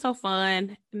this has been so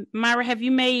fun. Myra, have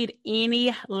you made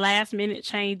any last minute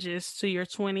changes to your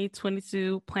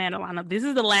 2022 planner lineup? This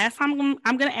is the last time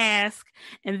I'm going to ask.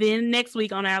 And then next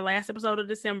week on our last episode of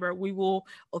December, we will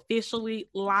officially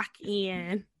lock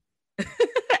in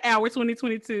our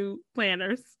 2022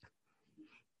 planners.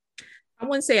 I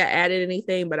wouldn't say I added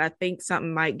anything, but I think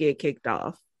something might get kicked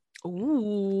off.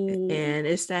 Ooh. And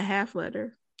it's that half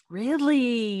letter.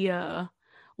 Really?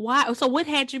 Why? So what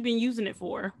had you been using it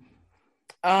for?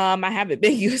 I haven't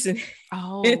been using it.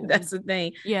 Oh, that's the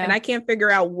thing. Yeah. And I can't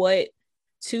figure out what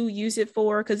to use it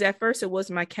for, because at first it was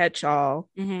my catch-all.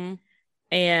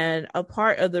 And a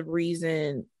part of the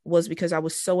reason was because I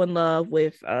was so in love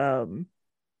with the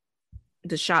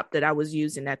shop that I was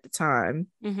using at the time.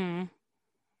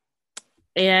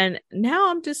 And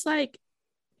now I'm just like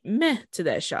meh to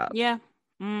that shop. Yeah.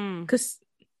 Because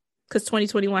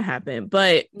 2021 happened.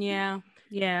 But yeah.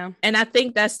 And I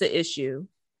think that's the issue.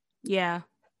 Yeah.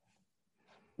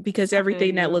 Because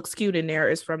everything that looks cute in there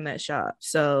is from that shop.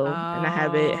 So, and I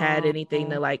haven't had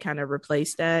anything to like kind of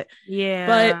replace that. Yeah.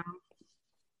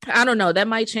 But I don't know. That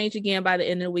might change again by the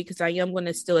end of the week, because I am going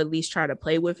to still at least try to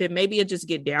play with it. Maybe it just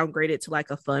get downgraded to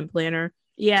like a fun planner.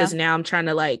 Yeah. Because now I'm trying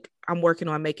to I'm working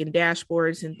on making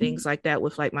dashboards and things like that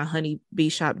with like my Honey Bee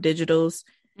Shop digitals.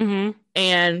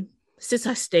 And since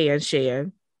I stay in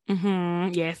Shan.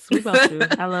 Yes, we both do.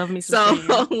 I love me some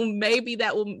so maybe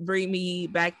that will bring me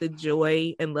back the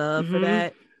joy and love for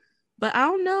that. But I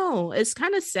don't know. It's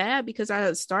kind of sad because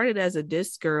I started as a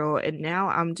disc girl, and now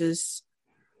I'm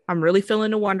really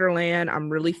feeling the Wonderland. I'm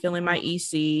really feeling my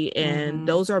EC, and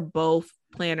those are both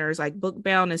planners like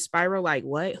Bookbound and Spiral. Like,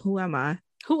 what? Who am I?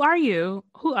 Who are you?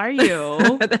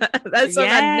 That's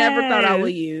something I never thought I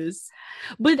would use.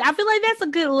 But I feel like that's a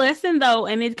good lesson though.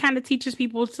 And it kind of teaches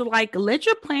people to like let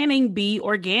your planning be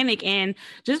organic. And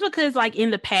just because like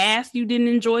in the past you didn't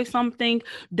enjoy something,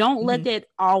 don't let that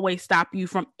always stop you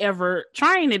from ever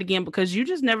trying it again, because you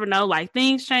just never know. Like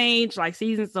things change, like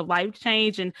seasons of life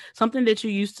change, and something that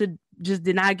you used to just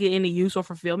did not get any use or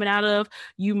fulfillment out of,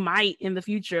 you might in the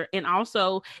future. And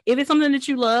also, if it's something that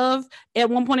you love at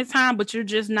one point in time, but you're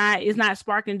just not, it's not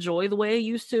sparking joy the way it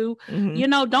used to, you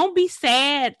know, don't be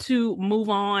sad to move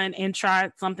on and try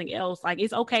something else. Like,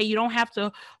 it's okay. You don't have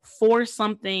to force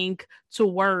something to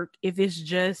work if it's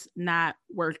just not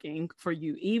working for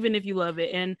you, even if you love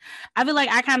it. And I feel like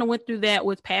I kind of went through that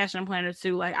with Passion Planner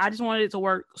too. Like, I just wanted it to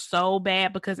work so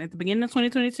bad, because at the beginning of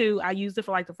 2022, I used it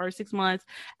for like the first 6 months.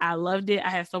 I loved it. I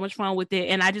had so much fun with it.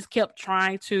 And I just kept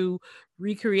trying to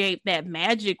recreate that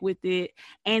magic with it,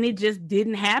 and it just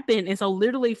didn't happen. And so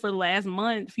literally for the last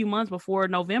few months before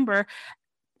November,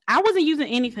 I wasn't using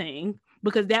anything,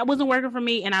 because that wasn't working for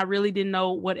me, and I really didn't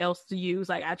know what else to use.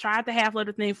 Like, I tried the half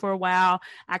letter thing for a while.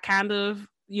 I kind of,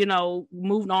 you know,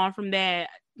 moved on from that,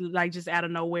 like just out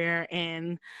of nowhere,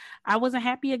 and I wasn't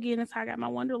happy again until I got my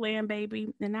Wonderland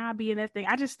baby, and now I be in that thing.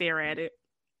 I just stare at it.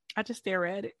 I just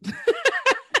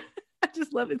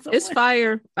love it so it's much.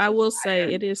 Fire. I will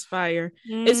say it is fire.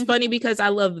 It's funny because I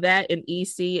love that and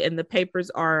EC, and the papers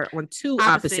are on two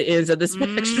opposite ends of the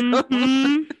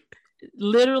spectrum.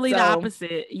 Literally the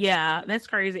opposite. Yeah, that's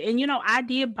crazy. And you know, I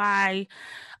did buy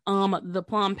the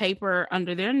plum paper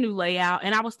under their new layout,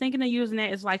 and I was thinking of using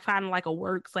that as like finding like a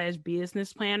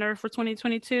work/business planner for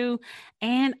 2022.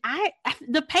 And I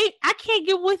can't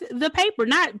get with the paper,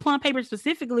 not plum paper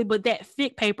specifically, but that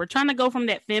thick paper. Trying to go from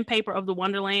that thin paper of the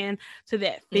Wonderland to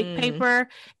that thick paper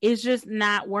is just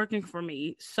not working for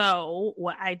me. So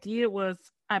what I did was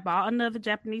I bought another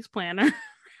Japanese planner.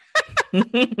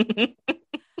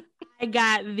 I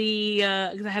got the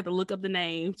because I had to look up the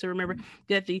name to remember,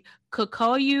 that the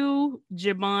Kokoyu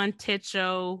Jibon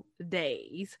Techo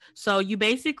Days. So you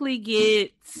basically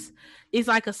get, it's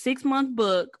like a 6-month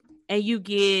book, and you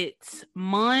get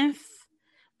month,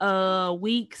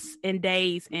 weeks, and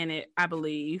days in it. I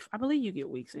believe you get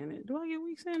weeks in it. Do I get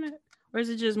weeks in it, or is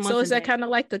it just months? So is that kind of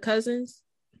like the Cousins?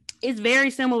 It's very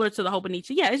similar to the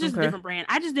Hobonichi. Yeah, it's just a different brand.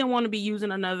 I just didn't want to be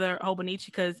using another Hobonichi,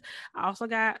 because I also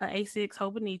got an A6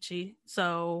 Hobonichi.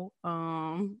 So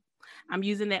I'm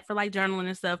using that for like journaling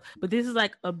and stuff. But this is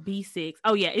like a B6.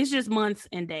 Oh yeah, it's just months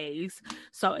and days.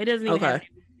 So it doesn't even have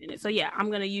in it. So yeah,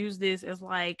 I'm gonna use this as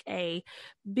like a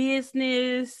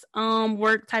business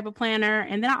work type of planner.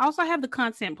 And then I also have the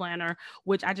content planner,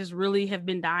 which I just really have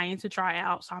been dying to try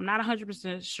out. So I'm not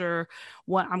 100% sure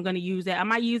what I'm gonna use that. I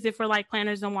might use it for like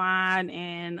Planners and Wine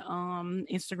and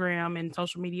Instagram and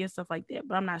social media, stuff like that,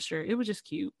 but I'm not sure. It was just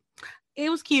cute. It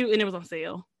was cute, and it was on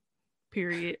sale.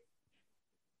 Period.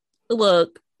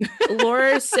 Look,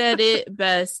 Laura said it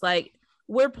best. Like,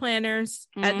 we're planners.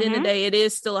 At the end of the day, it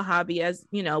is still a hobby. As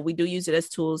you know, we do use it as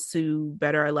tools to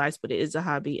better our lives, but it is a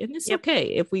hobby, and it's okay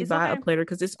if we buy a planner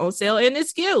because it's on sale and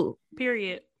it's cute.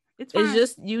 Period. It's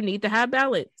just, you need to have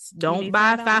balance. Don't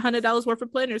buy $500 worth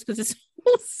of planners because it's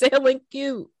on sale and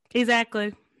cute.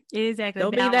 Exactly.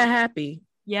 Don't be that happy.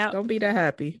 Yeah. Don't be that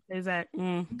happy.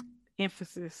 Exactly.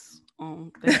 Emphasis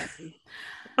on the happy.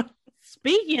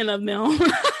 Speaking of them,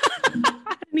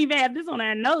 I didn't even have this on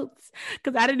our notes,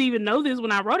 because I didn't even know this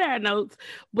when I wrote our notes.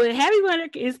 But Happy Planner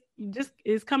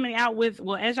is coming out with,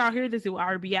 well, as y'all hear this, it will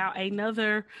already be out,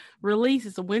 another release.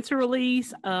 It's a winter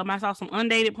release. I saw some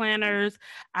undated planners.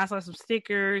 I saw some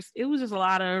stickers. It was just a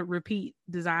lot of repeat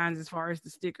designs as far as the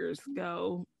stickers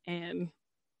go. And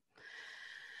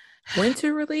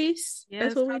winter release? Yeah,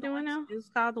 that's what we're doing now. It's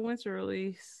called the winter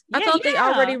release. I thought they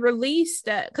already released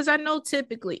that, because I know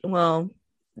typically, well,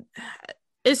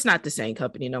 it's not the same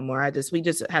company no more. We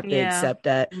just have to accept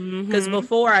that, because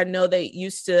before, I know they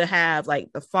used to have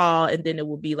like the fall, and then it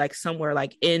would be like somewhere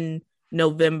like in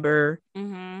November,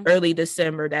 early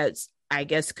December. That's, I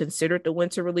guess, considered the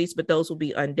winter release, but those will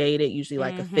be undated, usually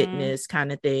like a fitness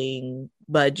kind of thing,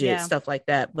 budget, stuff like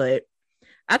that. But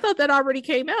I thought that already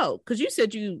came out, because you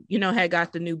said you had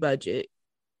got the new budget.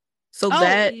 So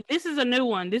this is a new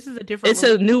one. This is a different. It's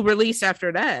a new release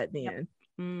after that. Then.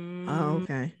 Oh,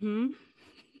 okay.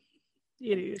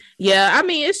 It is. Yeah, I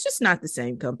mean, it's just not the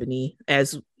same company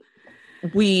as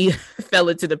we fell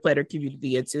into the planner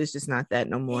community into. It's just not that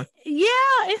no more. Yeah,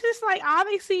 it's just like all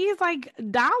they see is like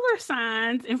dollar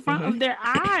signs in front of their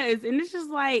eyes, and it's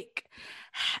just like,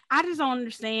 I just don't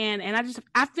understand. And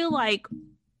I feel like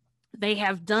they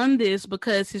have done this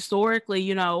because historically,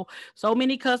 you know, so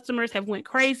many customers have went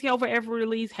crazy over every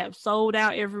release, have sold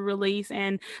out every release.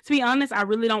 And to be honest, I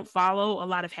really don't follow a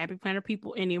lot of Happy Planner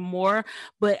people anymore.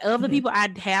 But of the people I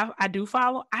do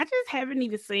follow, I just haven't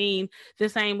even seen the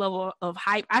same level of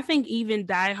hype. I think even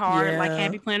diehard like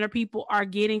Happy Planner people are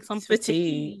getting some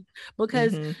fatigue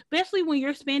because especially when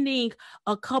you're spending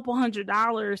a couple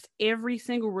 $100 every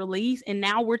single release, and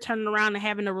now we're turning around and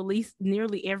having a release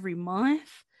nearly every month.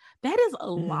 That is a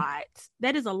lot.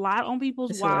 That is a lot on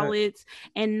people's wallets.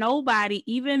 And nobody,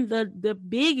 even the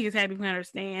biggest Happy Planner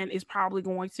stand, is probably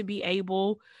going to be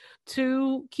able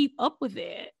to keep up with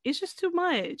it. It's just too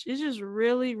much. It's just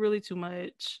really, really too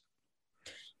much.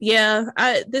 Yeah,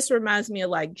 this reminds me of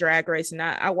like Drag Race, and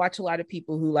I watch a lot of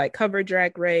people who like cover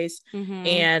Drag Race,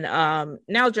 and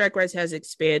now Drag Race has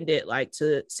expanded like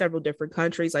to several different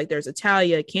countries. Like there's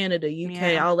Italia, Canada,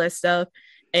 UK, all that stuff.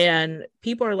 And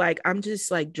people are like, I'm just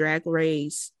like Drag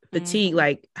Race fatigue,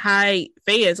 like high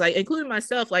fans, like including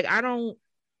myself. Like I don't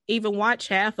even watch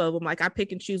half of them. Like I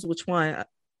pick and choose which one,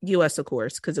 US of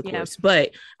course, because of course,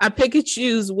 but I pick and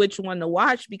choose which one to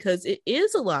watch because it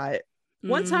is a lot.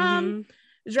 One time,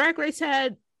 Drag Race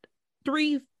had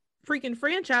 3 freaking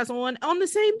franchises on the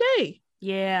same day.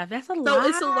 Yeah, that's a lot. So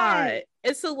it's a lot.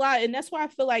 It's a lot. And that's why I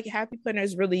feel like Happy Planner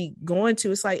is really going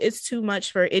to. It's like it's too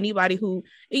much for anybody who,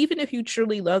 even if you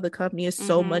truly love the company, it's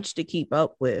so much to keep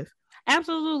up with.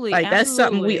 Absolutely. Like that's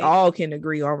something we all can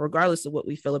agree on, regardless of what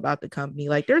we feel about the company.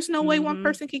 Like there's no way one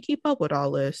person can keep up with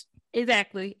all this.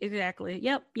 Exactly.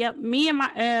 Yep. Me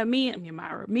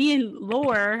and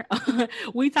Laura,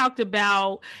 we talked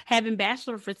about having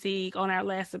bachelor fatigue on our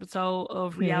last episode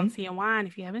of Reality and Wine.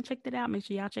 If you haven't checked it out, make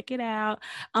sure y'all check it out.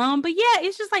 But yeah,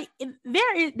 it's just like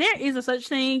there is a such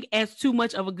thing as too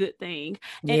much of a good thing.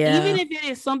 And even if it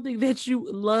is something that you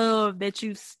love, that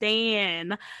you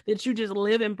stand, that you just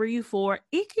live and breathe for,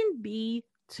 it can be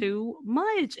too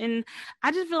much. And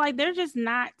I just feel like they're just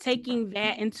not taking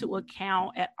that into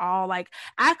account at all. Like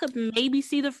I could maybe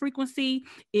see the frequency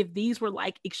if these were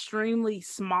like extremely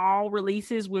small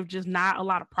releases with just not a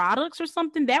lot of products or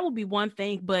something. That would be one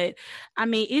thing, but I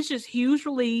mean it's just huge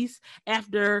release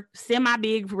after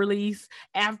semi-big release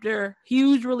after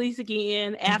huge release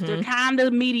again after kind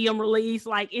of medium release.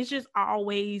 Like it's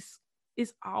always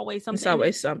something. It's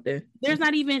always something. There's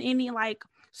not even any like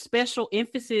special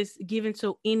emphasis given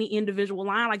to any individual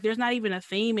line. Like there's not even a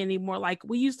theme anymore. Like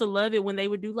we used to love it when they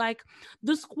would do like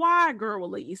the Squad Girl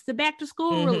release, the back to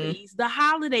school release, the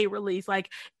holiday release. Like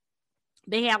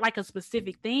they had like a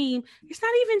specific theme. It's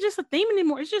not even just a theme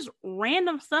anymore. It's just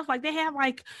random stuff. Like they have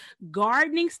like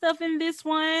gardening stuff in this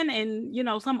one and you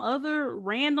know some other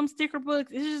random sticker books.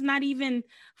 It's just not even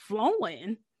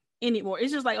flowing anymore.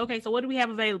 It's just like, okay, so what do we have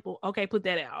available? Okay, put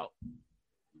that out.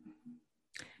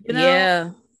 You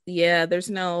know? Yeah. There's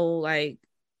no like,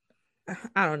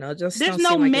 I don't know. Just there's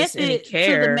no like method to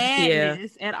the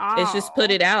madness at all. It's just put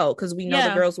it out because we know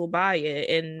the girls will buy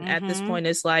it, and at this point,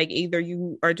 it's like either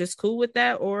you are just cool with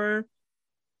that or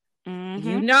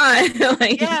you not.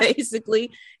 Like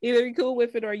basically, either you're cool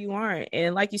with it or you aren't.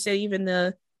 And like you said, even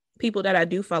the people that I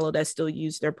do follow that still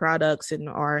use their products and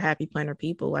are Happy Planner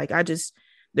people, like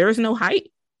there's no hype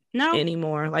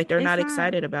anymore. Like they're not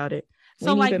excited about it.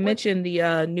 So we even mentioned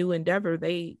the new endeavor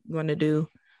they want to do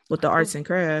with the arts and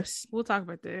crafts. We'll talk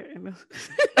about that.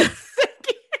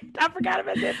 I forgot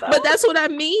about that though. But that's what I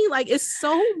mean. Like it's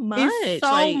so much. It's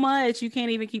so much. You can't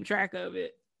even keep track of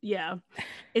it. Yeah.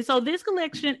 And so this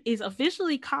collection is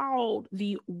officially called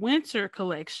the Winter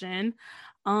Collection.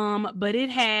 But it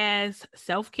has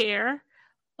self-care,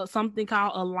 something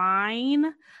called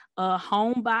Align,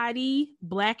 Homebody,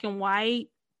 Black and White,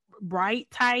 Bright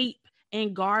Type,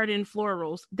 and Garden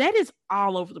Florals. That is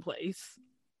all over the place.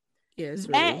 Yes,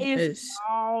 that is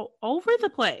all over the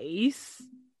place.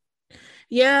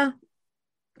 Yeah,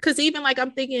 because even like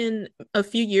I'm thinking a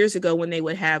few years ago when they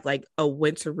would have like a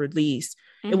winter release,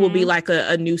 it will be like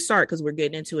a new start because we're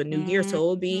getting into a new year, so it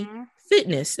will be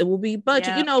fitness, it will be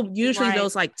budget. You know, usually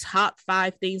those like top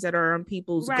 5 things that are on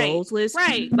people's goals list.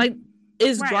 Like,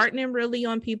 is gardening really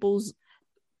on people's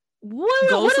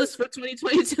goals list for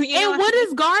 2022? And what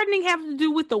does gardening have to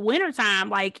do with the winter time?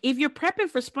 Like if you're prepping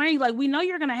for spring, like we know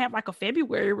you're gonna have like a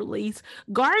February release.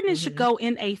 Gardening should go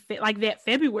in like that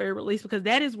February release because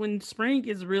that is when spring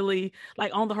is really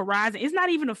like on the horizon. It's not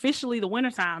even officially the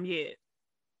winter time yet.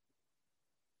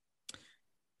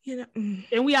 You know,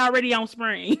 and we already on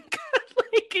spring.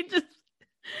 Like it just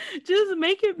Just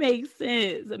make it make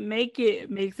sense. Make it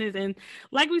make sense. And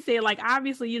like we said, like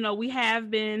obviously, you know, we have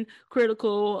been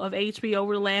critical of HP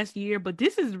over the last year, but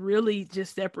this is really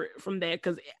just separate from that.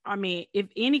 Because I mean, if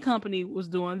any company was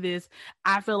doing this,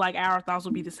 I feel like our thoughts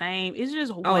would be the same. It's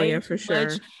just way for too sure.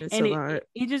 much, It's and a lot.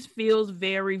 it just feels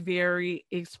very, very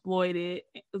exploitive.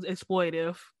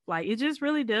 Like it just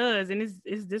really does, and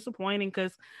it's disappointing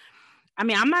because. I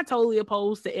mean, I'm not totally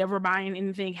opposed to ever buying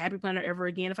anything Happy Planner ever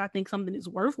again if I think something is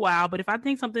worthwhile. But if I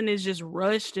think something is just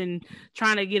rushed and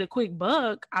trying to get a quick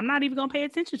buck, I'm not even gonna pay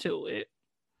attention to it.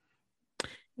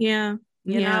 Yeah.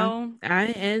 You know,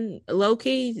 and low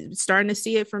key starting to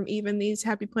see it from even these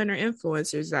Happy Planner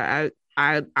influencers.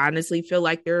 I honestly feel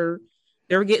like they're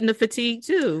getting the fatigue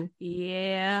too.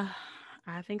 Yeah,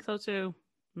 I think so too.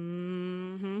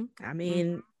 Mm-hmm. I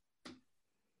mean,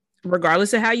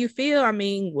 regardless of how you feel, I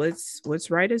mean, what's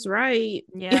right is right.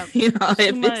 Yeah, you know,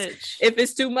 if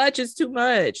it's too much, it's too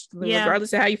much. Yeah.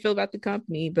 Regardless of how you feel about the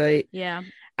company. But yeah,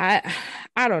 I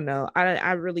don't know.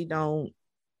 I really don't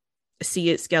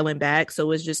see it scaling back. So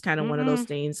it's just kind of one of those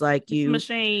things like it's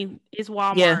machine. It's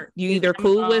Walmart. Yeah, you either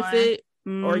cool with it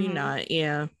or you're not.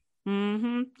 Yeah.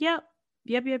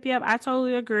 Yep. I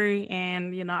totally agree.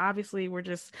 And, you know, obviously we're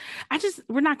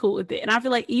not cool with it. And I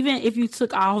feel like even if you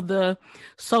took all the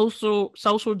social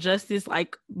justice,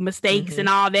 like mistakes and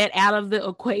all that out of the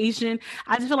equation,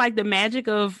 I just feel like the magic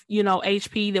of, you know,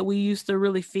 HP that we used to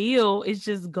really feel is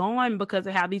just gone because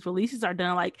of how these releases are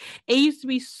done. Like it used to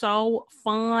be so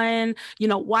fun, you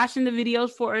know, watching the videos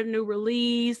for a new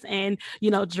release and, you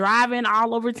know, driving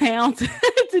all over town to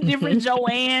different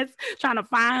Joann's, trying to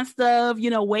find stuff,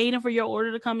 you know, waiting for your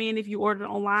order to come in if you ordered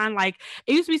online. Like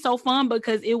it used to be so fun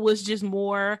because it was just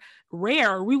more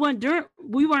rare. We weren't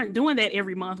doing that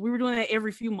every month. We were doing that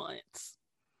every few months.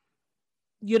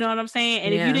 You know what I'm saying?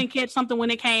 And if you didn't catch something when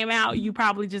it came out, you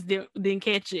probably just didn't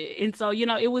catch it. And so, you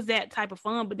know, it was that type of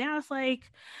fun. But now it's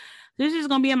like, this is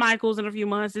going to be in Michael's in a few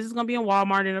months. This is going to be in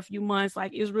Walmart in a few months.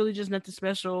 Like it's really just nothing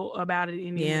special about it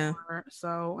anymore. Yeah.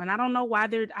 So, and I don't know why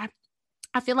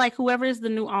I feel like whoever is the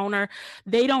new owner,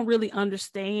 they don't really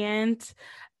understand.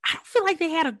 I don't feel like they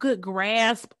had a good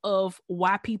grasp of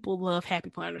why people love Happy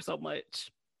Planner so much.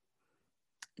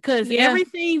 Because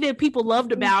everything that people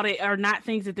loved about it are not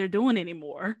things that they're doing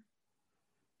anymore.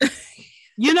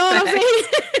 You know what I'm saying?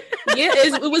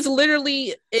 It was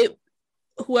literally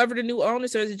whoever the new owner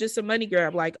is just a money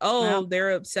grab. Like,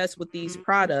 they're obsessed with these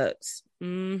products.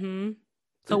 Mm-hmm.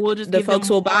 So we'll just the folks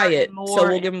will buy it. So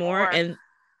we'll give more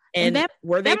and that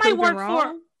might work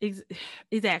wrong?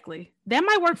 Exactly. That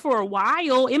might work for a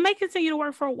while. It may continue to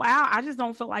work for a while. I just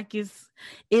don't feel like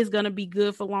it's gonna be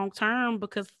good for long term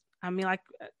because I mean, like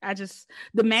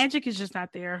the magic is just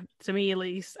not there to me, at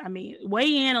least. I mean,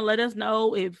 weigh in and let us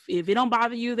know if it don't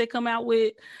bother you. They come out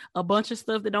with a bunch of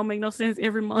stuff that don't make no sense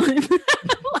every month.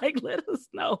 Like, let us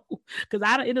know because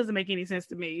it doesn't make any sense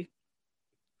to me.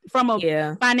 From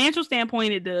a financial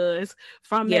standpoint, it does.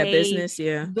 From a business,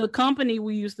 the company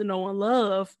we used to know and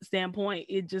love standpoint,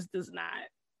 it just does not.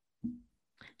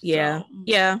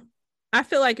 Yeah, I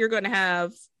feel like you're going to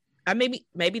have.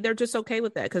 Maybe they're just okay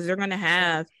with that because they're going to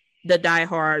have the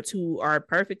diehards who are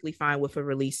perfectly fine with a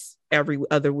release every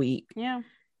other week. Yeah.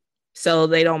 So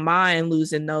they don't mind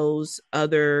losing those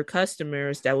other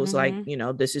customers that was like, you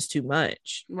know, this is too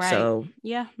much. Right. So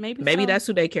maybe that's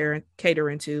who they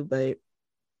catering to, but.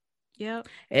 Yep.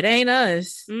 It ain't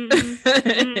us.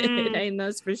 It ain't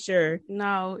us for sure.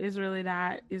 No, it's really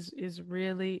not. It's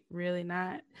really, really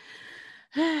not.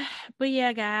 But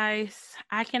yeah, guys,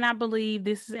 I cannot believe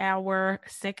this is our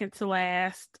second to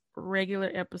last regular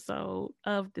episode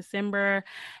of December.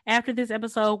 After this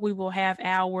episode, we will have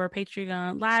our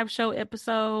Patreon live show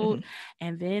episode.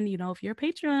 And then, you know, if you're a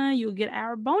Patreon, you'll get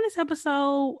our bonus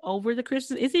episode over the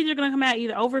Christmas. It's either going to come out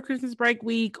either over Christmas break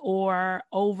week or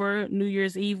over New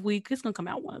Year's Eve week. It's going to come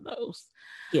out one of those.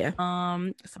 Yeah.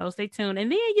 So stay tuned. And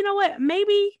then, you know what?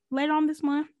 Maybe later on this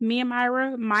month, me and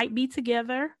Myra might be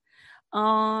together.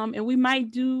 And we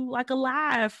might do like a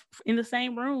live in the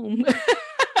same room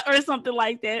or something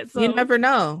like that. So you never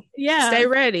know. Yeah. Stay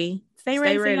ready. Stay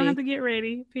ready. So you don't have to get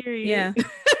ready. Period. Yeah.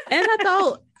 And I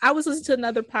thought I was listening to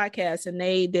another podcast and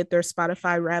they did their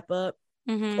Spotify wrap up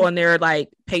on their like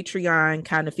Patreon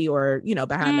kind of fee or, you know,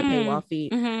 behind the paywall fee.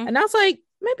 And I was like,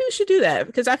 maybe we should do that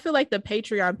because I feel like the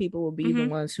Patreon people will be the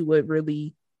ones who would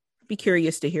really be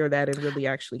curious to hear that and really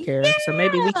actually care. Yeah. So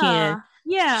maybe we can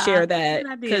share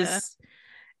that because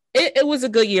it was a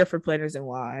good year for Planners and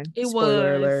Wine.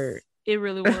 Spoiler alert. It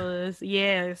really was.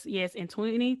 Yes. And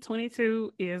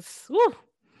 2022 is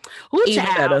even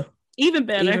better. Even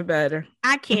better.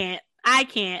 I can't. I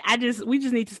can't. We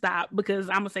just need to stop because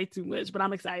I'm gonna say too much, but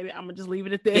I'm excited. I'm gonna just leave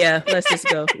it at that. Yeah, let's just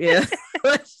go. Yeah,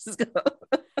 let's just go.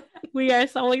 We are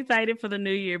so excited for the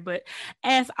new year, but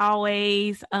as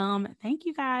always, thank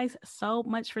you guys so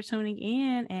much for tuning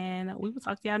in, and we will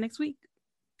talk to y'all next week.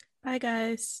 Bye,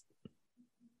 guys.